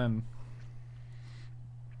closer than...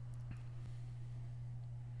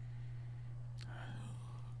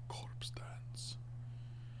 Corpse Dance.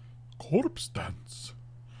 Corpse Dance.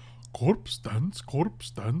 Corpse Dance. Corpse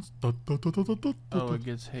Dance. Da, da, da, da, da, da, Oh, it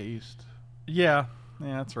gets haste. Yeah.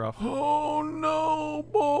 Yeah, that's rough. Oh no,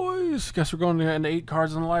 boys! Guess we're going to end 8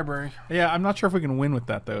 cards in the library. Yeah, I'm not sure if we can win with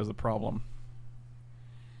that, though, is the problem.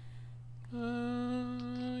 Yeah.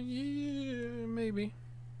 maybe.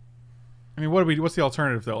 I mean, what's the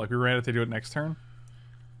alternative though? Like we ran it, they do it next turn.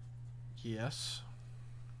 Yes.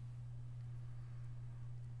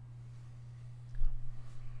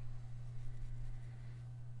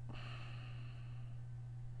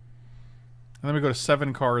 And then we go to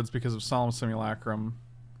 7 cards because of Solemn Simulacrum.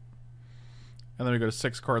 And then we go to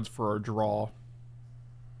 6 cards for our draw.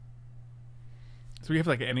 So we have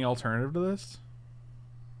like any alternative to this?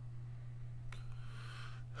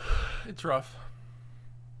 It's rough.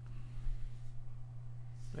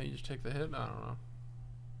 Maybe you just take the hit? I don't know.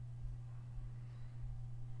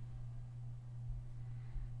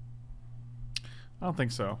 I don't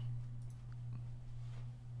think so.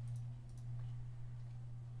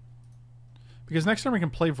 Because next turn we can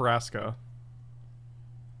play Vraska.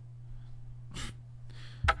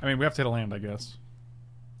 I mean, we have to hit a land, I guess.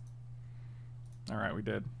 Alright, we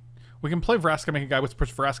did. We can play Vraska, make a guy which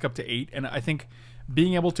puts Vraska up to 8, and I think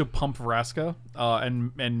being able to pump Vraska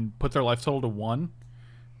and put their life total to 1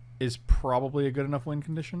 is probably a good enough win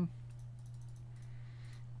condition.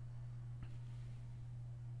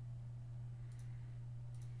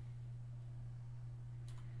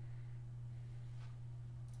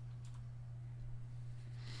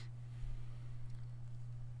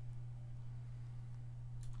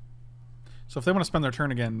 So if they want to spend their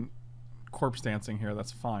turn again corpse dancing here,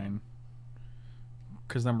 that's fine.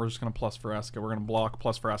 Because then we're just going to plus Vraska. We're going to block,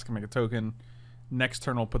 plus Vraska, make a token. Next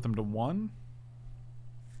turn we'll put them to 1.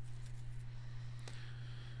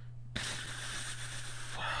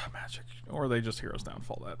 Magic. Or they just Heroes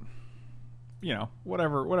Downfall that. You know,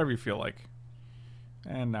 whatever you feel like.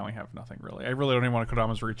 And now we have nothing really. I really don't even want to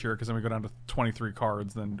Kodama's Reach here because then we go down to 23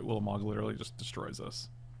 cards, then Ulamog literally just destroys us.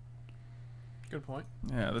 Good point.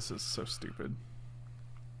 Yeah, this is so stupid.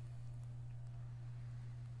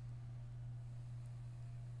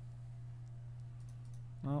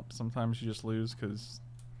 Well, sometimes you just lose because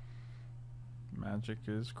Magic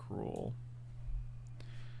is cruel.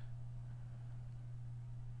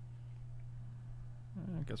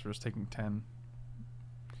 I guess we're just taking 10.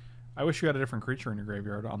 I wish you had a different creature in your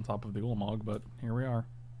graveyard on top of the Ulamog, but here we are.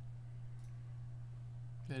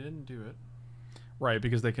 They didn't do it. Right,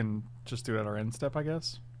 because they can just do it at our end step, I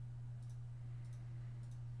guess.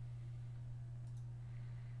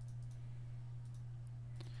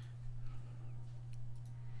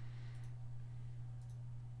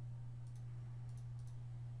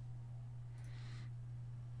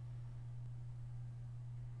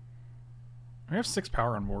 We have 6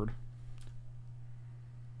 power on board.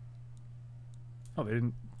 Oh, they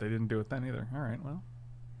didn't do it then either. All right, well.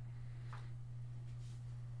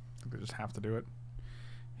 I think they just have to do it.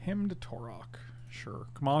 Him to Torok. Sure.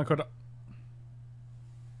 Come on, Koda.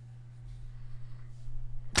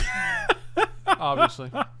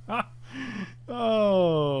 Obviously.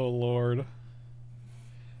 Oh, Lord.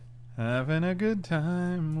 Having a good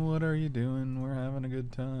time. What are you doing? We're having a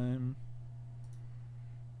good time.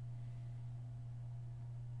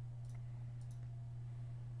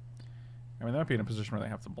 I mean, they might be in a position where they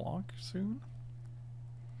have to block soon.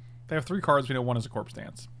 They have 3 cards. We know 1 is a Corpse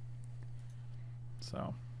Dance.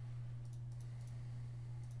 So.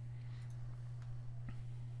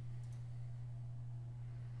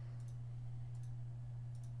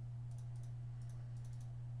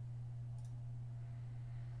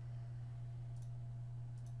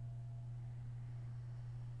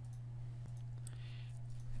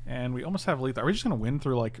 And we almost have lethal. Are we just going to win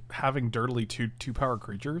through, like, having dirtily two power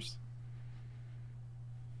creatures?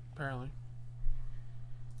 Apparently.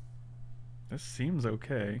 This seems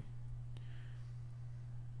okay.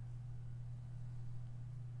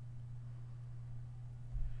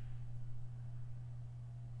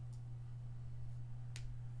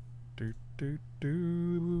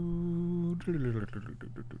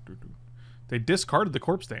 They discarded the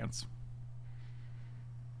Corpse Dance.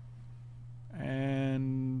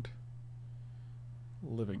 And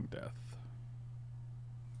Living Death.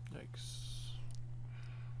 Yikes.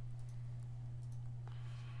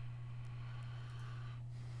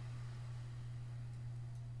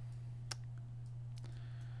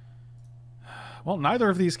 Well, neither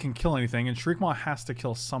of these can kill anything, and Shriekmaw has to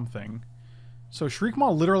kill something. So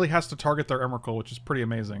Shriekmaw literally has to target their Emrakul, which is pretty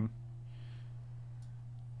amazing.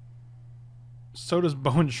 So does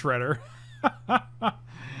Bone Shredder.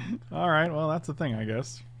 Alright, well, that's the thing, I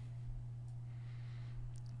guess.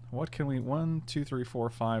 What can we... 1, 2, 3, 4,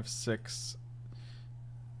 5, 6...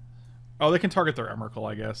 Oh, they can target their Emrakul,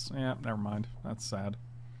 I guess. Yeah, never mind. That's sad.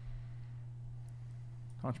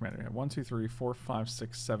 How much mana do we have? 1, 2, 3, 4, 5,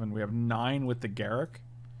 6, 7. We have 9 with the Garruk.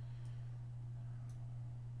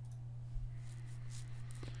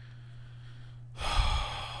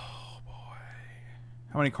 Oh, boy.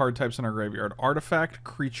 How many card types in our graveyard? Artifact,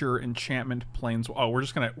 creature, enchantment, planes. Oh, we're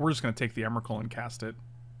just gonna take the Emrakul and cast it.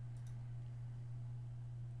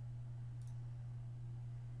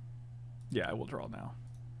 Yeah, I will draw now.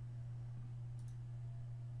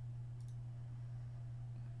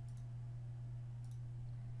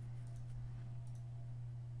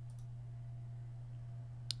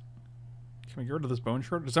 Can we get rid of this Bone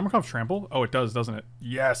Shard? Does Emrakul have trample? Oh, it does, doesn't it?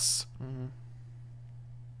 Yes. Mm-hmm.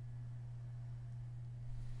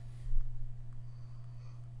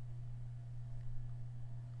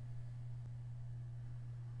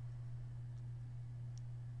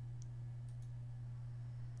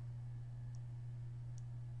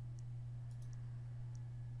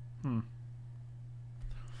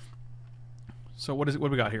 So what is it? What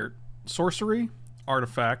do we got here? Sorcery,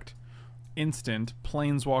 artifact, instant,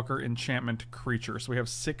 planeswalker, enchantment, creature. So we have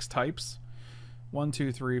 6 types. 1,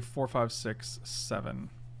 2, 3, 4, 5, 6, 7.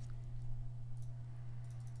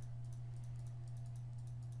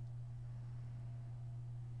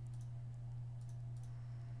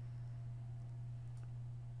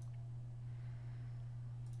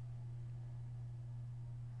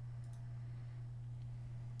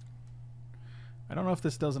 I don't know if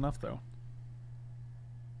this does enough though.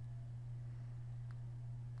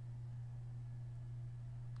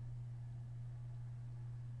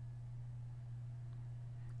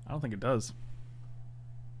 I don't think it does.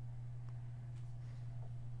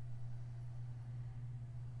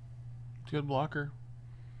 Good blocker.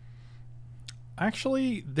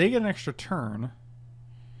 Actually, they get an extra turn,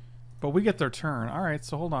 but we get their turn. All right,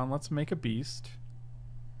 so hold on. Let's make a beast.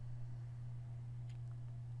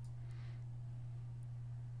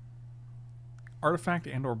 Artifact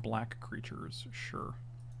and or black creatures. Sure.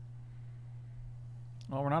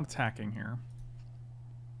 Well, we're not attacking here.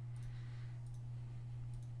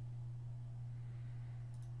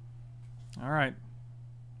 All right.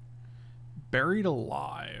 Buried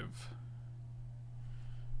Alive.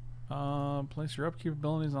 Place your upkeep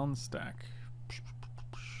abilities on the stack.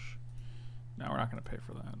 No, we're not going to pay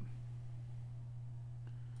for that.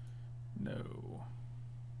 No.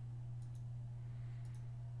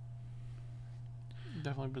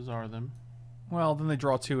 Definitely bizarre them. Well, then they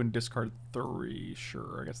draw 2 and discard 3.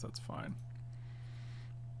 Sure, I guess that's fine.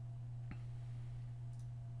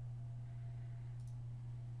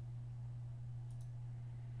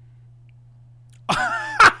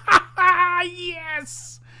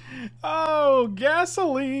 Yes! Oh,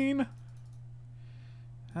 gasoline.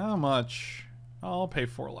 How much? I'll pay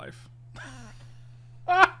 4 life.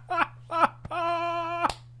 Got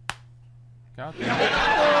that.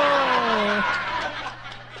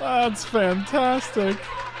 Oh, that's fantastic.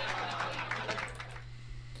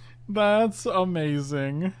 That's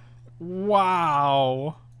amazing.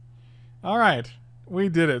 Wow. All right. We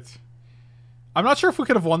did it. I'm not sure if we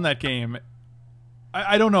could have won that game.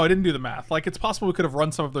 I don't know. I didn't do the math. Like, it's possible we could have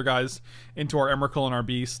run some of their guys into our Emrakul and our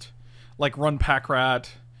Beast. Like, run Pack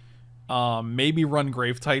Rat. Maybe run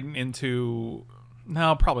Grave Titan into...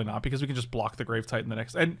 No, probably not, because we can just block the Grave Titan the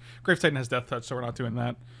next... And Grave Titan has Death Touch, so we're not doing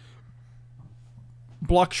that.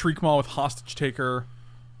 Block Shriekmaw with Hostage Taker.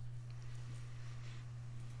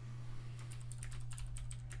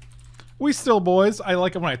 We still, boys. I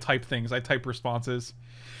like it when I type things. I type responses.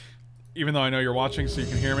 Even though I know you're watching, so you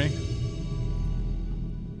can hear me.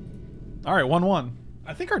 Alright, 1-1.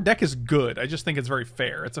 I think our deck is good. I just think it's very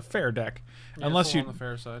fair. It's a fair deck. Yeah, unless you on the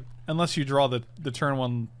fair side. Unless you draw the turn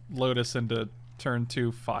 1 Lotus into turn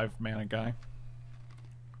 2 5 mana guy.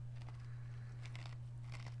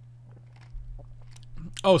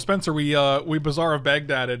 Oh, Spencer, we Bazaar of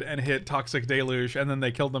Baghdaded and hit Toxic Deluge, and then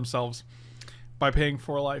they killed themselves by paying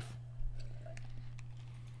 4 life.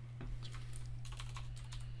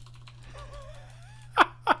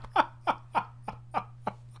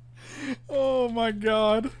 Oh my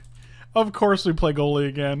god. Of course we play goalie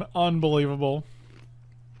again. Unbelievable.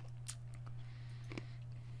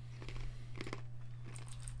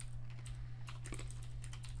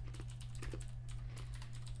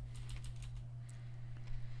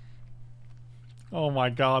 Oh my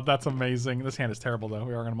god, that's amazing. This hand is terrible though.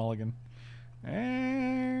 We are gonna mulligan.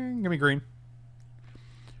 And give me green.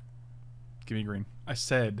 Give me green. I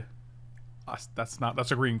said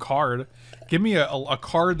that's a green card. Give me a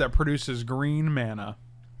card that produces green mana.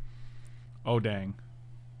 Oh dang.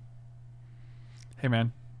 Hey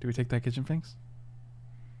man, do we take that Kitchen Finks?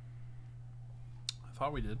 I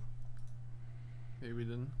thought we did. Maybe we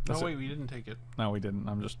didn't. That's No, wait, we didn't take it. No, we didn't.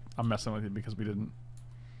 I'm messing with you because we didn't.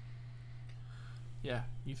 Yeah,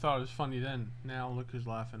 you thought it was funny then. Now look who's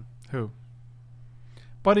laughing. Who?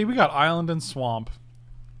 Buddy, we got Island and Swamp.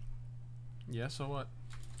 Yeah, so what?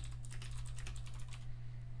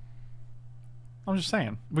 I'm just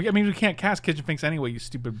saying. I mean, we can't cast Kitchen Finks anyway, you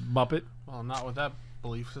stupid Muppet. Well, not with that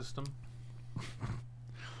belief system.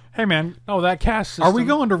 Hey, man. Oh, that cast system. Are we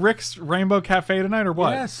going to Rick's Rainbow Cafe tonight or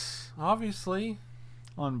what? Yes, obviously.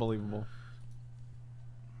 Unbelievable.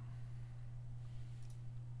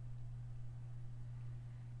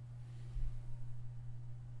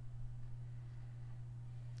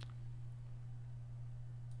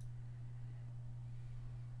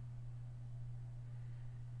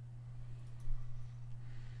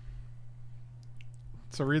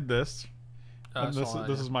 So read this. And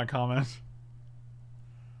this is my comment.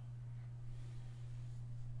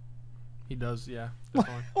 He does, yeah.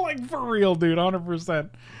 Definitely. Like for real, dude, 100%.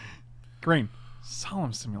 Green.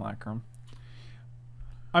 Solemn Simulacrum.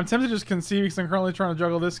 I'm tempted to just conceive because I'm currently trying to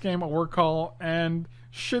juggle this game, a work call, and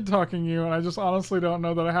shit talking you, and I just honestly don't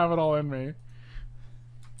know that I have it all in me.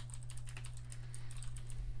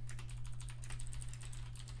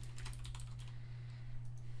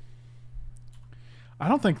 I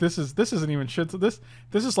don't think this isn't even shit. This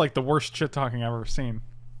is like the worst shit talking I've ever seen.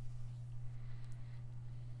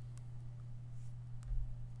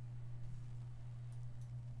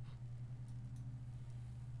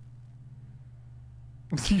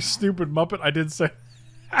 You stupid Muppet! I did say.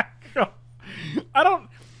 I don't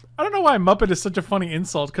know why Muppet is such a funny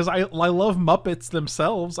insult because I love Muppets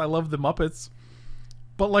themselves. I love the Muppets,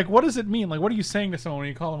 but like, what does it mean? Like, what are you saying to someone when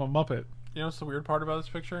you call them a Muppet? You know what's the weird part about this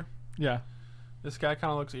picture? Yeah. This guy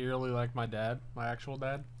kind of looks eerily like my dad, my actual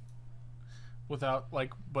dad.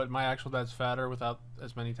 But my actual dad's fatter without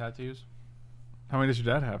as many tattoos. How many does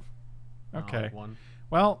your dad have? Okay. One.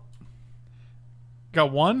 Well,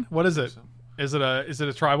 got one. What is it? So. Is it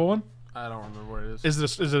a tribal one? I don't remember what it is.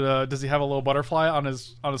 Does he have a little butterfly on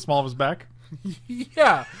the small of his back?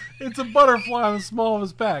 Yeah, it's a butterfly on the small of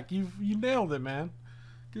his back. You nailed it, man.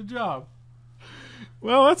 Good job.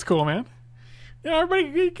 Well, that's cool, man. Yeah,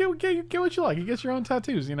 everybody get what you like. You get your own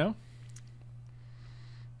tattoos, you know.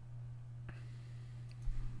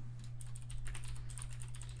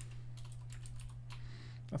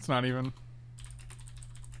 That's not even.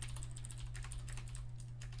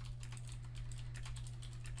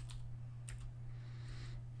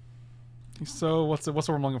 So what's the word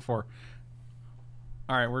I'm looking for?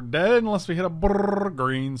 All right, we're dead unless we hit a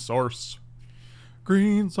green source.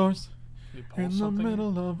 Green source. In the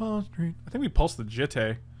middle of our street. I think we pulsed the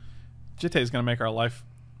Jitte. Jitte is going to make our life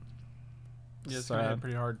Yeah, it's going to hit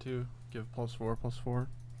pretty hard, too. Give +4/+4.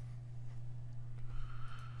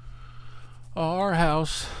 Our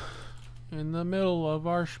house. In the middle of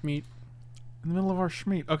our schmeat. In the middle of our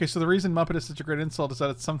schmeat. Okay, so the reason Muppet is such a great insult is that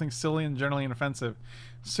it's something silly and generally inoffensive.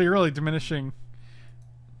 So you're really diminishing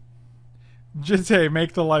Jitte,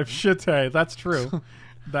 make the life shitte. That's true.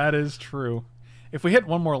 That is true. If we hit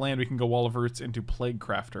one more land, we can go Wall of Roots into Plague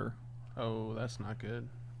Crafter. Oh, that's not good.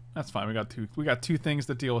 That's fine. We got two things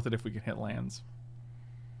to deal with it if we can hit lands.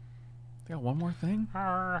 They got one more thing?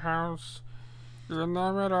 Our house in the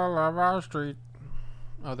middle of our street.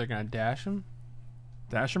 Oh, they're gonna dash him?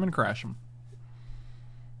 Dash him and crash him.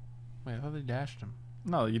 Wait, I thought they dashed him.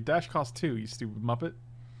 No, your dash cost 2, you stupid Muppet.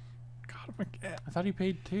 Got him again. I thought he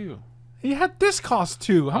paid 2. He had this cost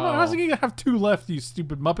 2. How's he gonna have 2 left, you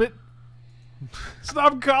stupid Muppet?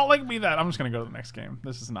 Stop calling me that. I'm just gonna go to the next game.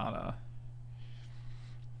 This is not a.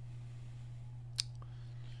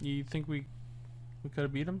 You think we could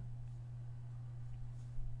have beat him?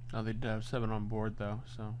 Oh, they did have 7 on board though,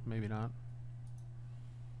 so maybe not.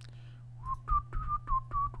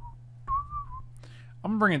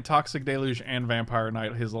 I'm bringing Toxic Deluge and Vampire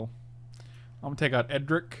Knight Hizzle. I'm gonna take out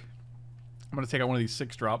Edric. I'm gonna take out one of these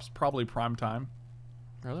 6 drops, probably Prime Time.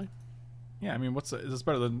 Really? Yeah, I mean, is this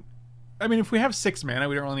better than? I mean, if we have 6 mana,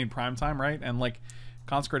 we don't really need Prime Time, right? And like,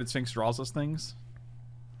 Consecrated Sphinx draws us things.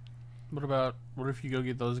 What if you go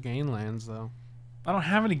get those gain lands though? I don't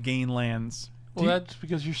have any gain lands. Well, that's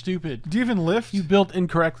because you're stupid. Do you even lift? You built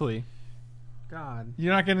incorrectly. God.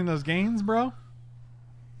 You're not getting those gains, bro?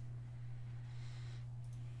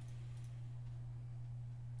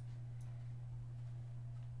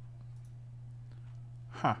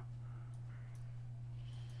 Huh.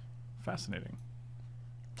 Fascinating.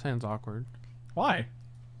 Sounds awkward. Why?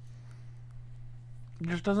 It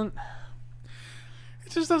just doesn't.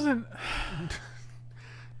 It just doesn't.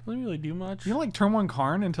 Doesn't really do much. You don't like turn 1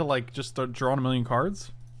 Karn into like just drawing a million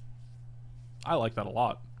cards? I like that a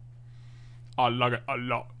lot. I like it a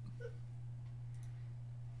lot.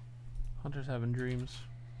 Hunters having dreams.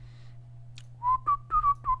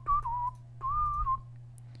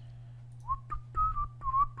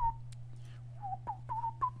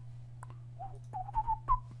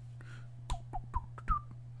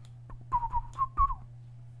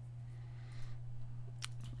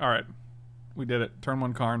 All right. We did it. Turn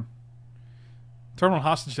 1 Karn. Turn 1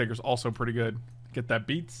 Hostage Taker's also pretty good. Get that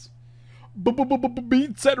beats.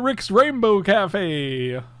 Beats at Rick's Rainbow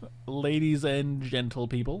Cafe. Ladies and gentle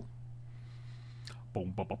people. Oh,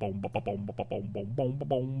 they're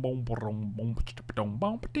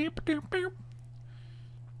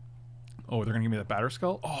going to give me the Batter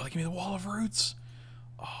Skull? Oh, they give me the Wall of Roots.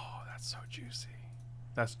 Oh, that's so juicy.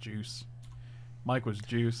 That's juice. Mike was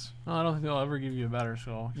juice. No, I don't think they'll ever give you a Batter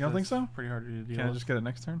Skull. You don't think so? Pretty hard to deal Can I with. just get it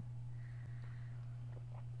next turn?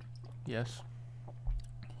 Yes.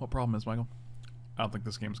 What problem is, Michael? I don't think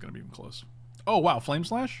this game's going to be even close. Oh, wow. Flame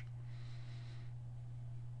Slash?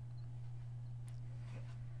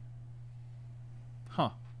 Huh.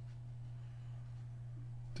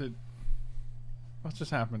 What just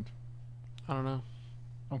happened? I don't know.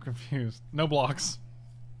 I'm confused. No blocks.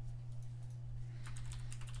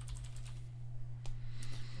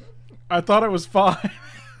 I thought it was fine.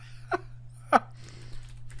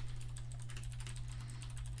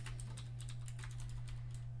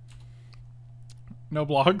 No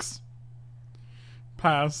blocks.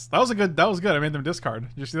 Pass. That was good. I made them discard.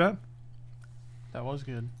 Did you see that? That was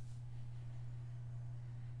good.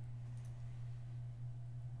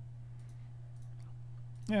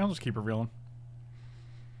 Yeah, I'll just keep revealing.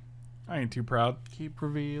 I ain't too proud. Keep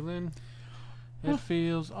revealing. It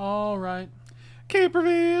feels alright. Keep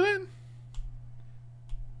revealing.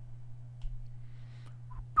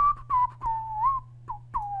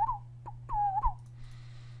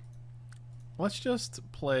 Let's just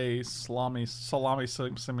play salami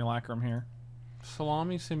simulacrum here.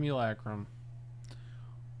 Salami simulacrum.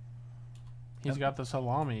 He's got the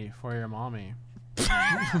salami for your mommy.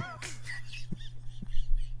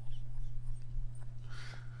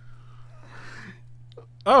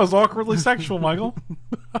 That was awkwardly sexual, Michael.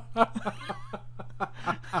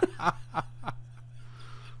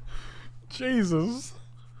 Jesus.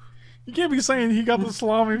 You can't be saying he got the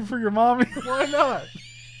salami for your mommy. Why not?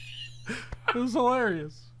 It was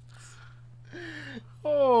hilarious.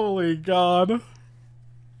 Holy God.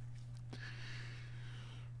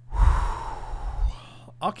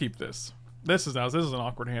 I'll keep this. This is an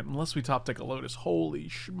awkward hand. Unless we top deck a Lotus. Holy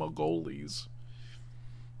schmogolies.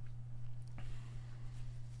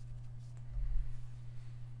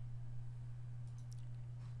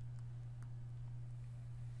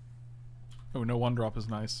 Oh, no one drop is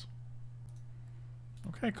nice.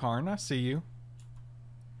 Okay, Karn, I see you.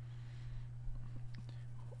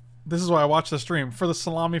 This is why I watch the stream. For the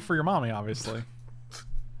salami for your mommy, obviously.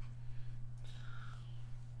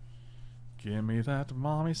 Give me that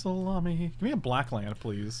mommy salami. Give me a black land,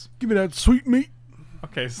 please. Give me that sweet meat.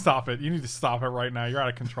 Okay, stop it. You need to stop it right now. You're out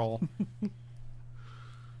of control.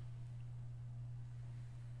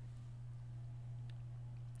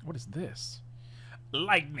 What is this?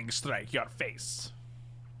 Lightning strike your face.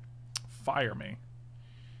 Fire me.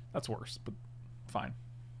 That's worse, but fine.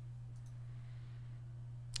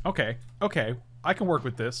 Okay, okay. I can work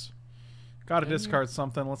with this. Gotta discard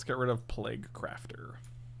something. Let's get rid of Plague Crafter.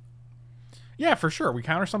 Yeah, for sure. We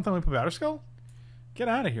counter something, we put Batter Skull? Get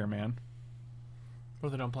out of here, man. Or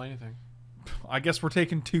they don't play anything. I guess we're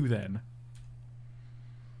taking 2 then.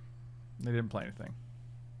 They didn't play anything.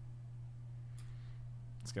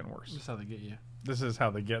 It's getting worse. This is how they get you. This is how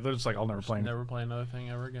they get. They're just like, I'll never play anything. Never play another thing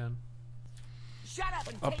ever again. Shut up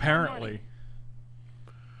and take Apparently.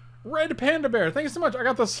 Red Panda Bear, thank you so much. I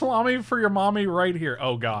got the salami for your mommy right here.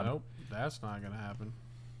 Oh, God. Nope, that's not gonna happen.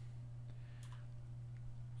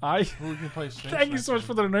 We can play Sphinx thank you next so much time.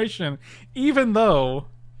 for the donation. Even though,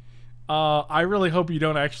 I really hope you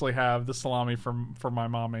don't actually have the salami for my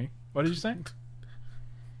mommy. What did you say?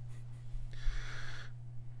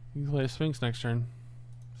 You can play a Sphinx next turn.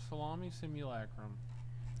 Salami simulacrum.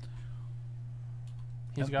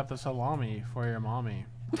 He's got the salami for your mommy.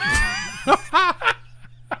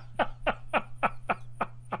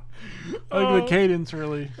 I like the cadence,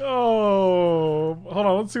 really. Oh, hold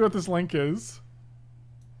on. Let's see what this link is.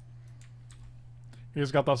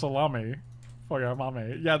 He's got the salami for your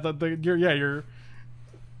mommy. Yeah,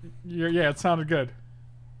 yeah, it sounded good.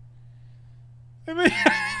 And then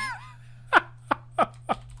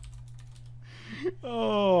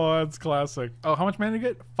oh, that's classic. Oh, how much mana did you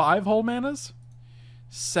get? 5 whole manas?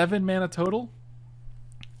 7 mana total?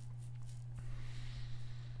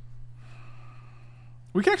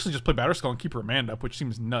 We can actually just play Batter Skull and keep her mana up, which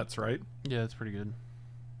seems nuts, right? Yeah, that's pretty good.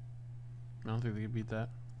 I don't think they can beat that.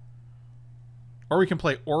 Or we can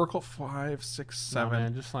play Oracle 5, 6, 7. No,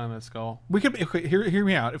 man, just slam that skull. We could hear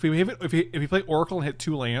me out. If we play Oracle and hit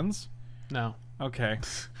 2 lands, No. okay.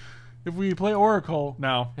 If we play Oracle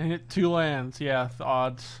No. and hit 2 lands, yeah, the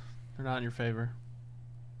odds are not in your favor.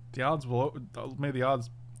 The odds below. Maybe the odds.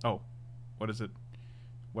 Oh, what is it?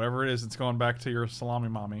 Whatever it is, it's going back to your salami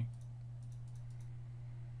mommy.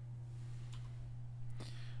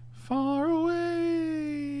 Far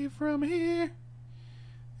away from here,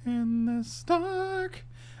 in this dark,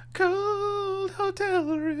 cold hotel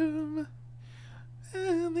room.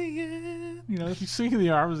 In the end, you know. You singing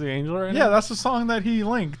 "The Arms of the Angel" right now? Yeah, that's the song that he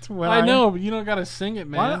linked. When I know, but you don't gotta sing it,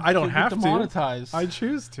 man. I don't You'll have get to. demonetized. I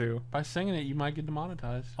choose to. By singing it, you might get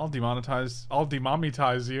demonetized. I'll demonetize. I'll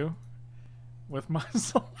demometize you with my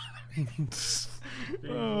song.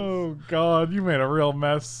 Oh God, you made a real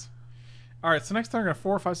mess. All right, so next time we're gonna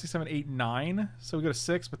 4, 5, 6, 7, 8, 9. So we go to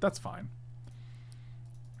 6, but that's fine.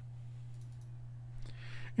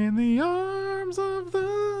 In the arms of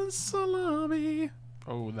the salami.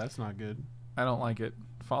 Oh, that's not good. I don't like it.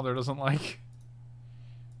 Father doesn't like.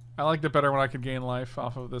 I liked it better when I could gain life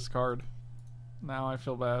off of this card. Now I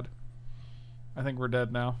feel bad. I think we're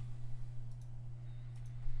dead now.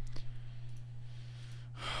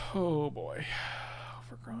 Oh boy.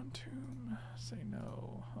 Overgrown tomb. Say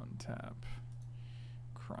no. Untap.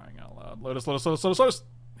 Crying out loud. Lotus, Lotus, Lotus, Lotus, Lotus!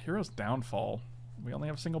 Hero's Downfall. We only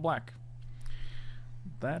have a single black.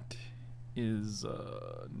 That is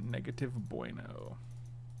negative bueno.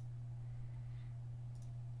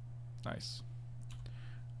 Nice.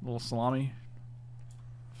 Little salami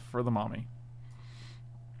for the mommy.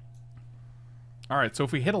 Alright, so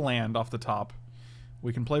if we hit a land off the top,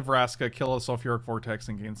 we can play Vraska, kill a Sulfuric Vortex,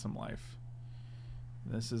 and gain some life.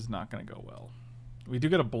 This is not going to go well. We do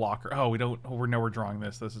get a blocker. Oh, we don't. Oh, we're drawing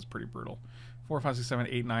this. This is pretty brutal. 4, 5, 6, 7,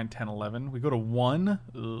 8, 9, 10, 11. We go to 1.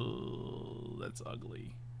 Ugh, that's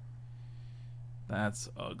ugly. That's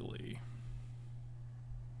ugly.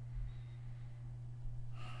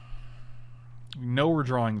 We know we're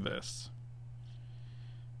drawing this.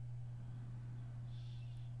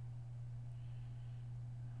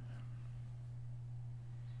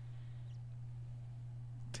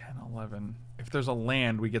 If there's a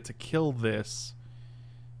land, we get to kill this,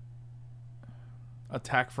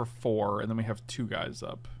 attack for 4, and then we have 2 guys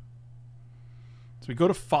up. So we go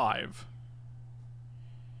to 5,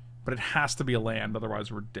 but it has to be a land,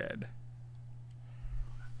 otherwise we're dead.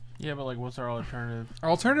 Yeah, but like, what's our alternative? Our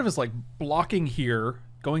alternative is like blocking here,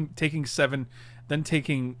 taking 7, then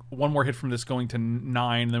taking 1 more hit from this, going to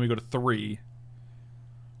 9, and then we go to 3.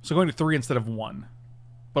 So going to 3 instead of 1,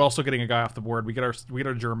 but also getting a guy off the board. We get our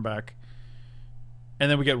germ back. And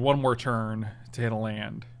then we get 1 more turn to hit a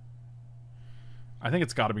land. I think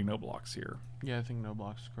it's got to be no blocks here. Yeah, I think no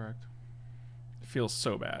blocks is correct. It feels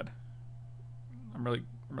so bad. I'm really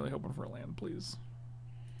hoping for a land, please.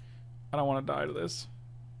 I don't want to die to this.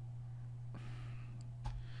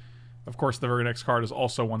 Of course, the very next card is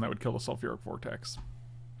also one that would kill the Sulfuric Vortex.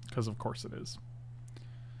 Because of course it is.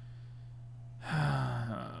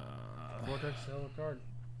 Vortex is a hell of a card.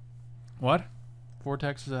 What?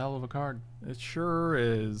 Vortex is a hell of a card. It sure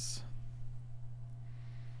is.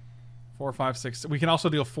 4, 5, 6. We can also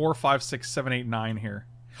deal 4, 5, 6, 7, 8, 9 here.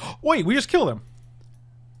 Wait, we just killed him.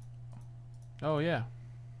 Oh, yeah.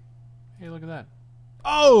 Hey, look at that.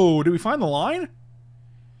 Oh, did we find the line?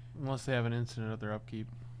 Unless they have an instant at their upkeep.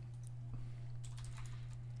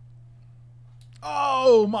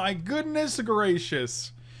 Oh, my goodness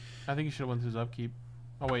gracious. I think he should have went through his upkeep.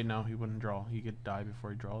 Oh, wait, no. He wouldn't draw. He could die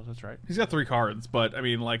before he draws. That's right. He's got 3 cards, but, I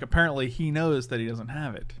mean, like, apparently he knows that he doesn't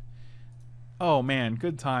have it. Oh, man.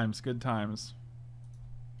 Good times. Good times.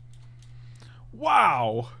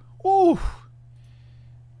 Wow. Ooh.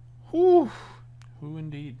 Ooh. Who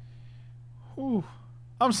indeed? Ooh.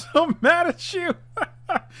 I'm so mad at you.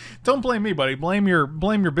 Don't blame me, buddy. Blame your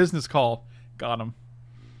business call. Got him.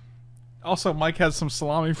 Also, Mike has some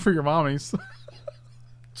salami for your mommies.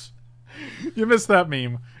 You missed that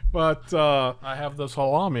meme. But I have the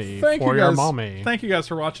salami thank for you your guys, mommy. Thank you guys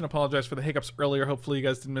for watching. Apologize for the hiccups earlier. Hopefully you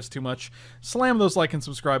guys didn't miss too much. Slam those like and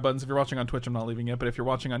subscribe buttons. If you're watching on Twitch, I'm not leaving it. But if you're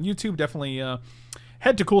watching on YouTube, definitely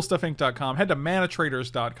head to coolstuffinc.com. Head to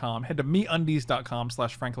manatraders.com. Head to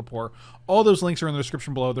meundies.com/Frank Lepore. All those links are in the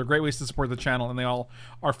description below. They're great ways to support the channel, and they all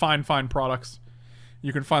are fine products.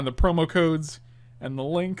 You can find the promo codes and the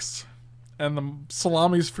links and the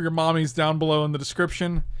salamis for your mommies down below in the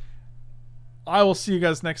description. I will see you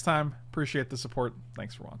guys next time. Appreciate the support.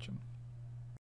 Thanks for watching.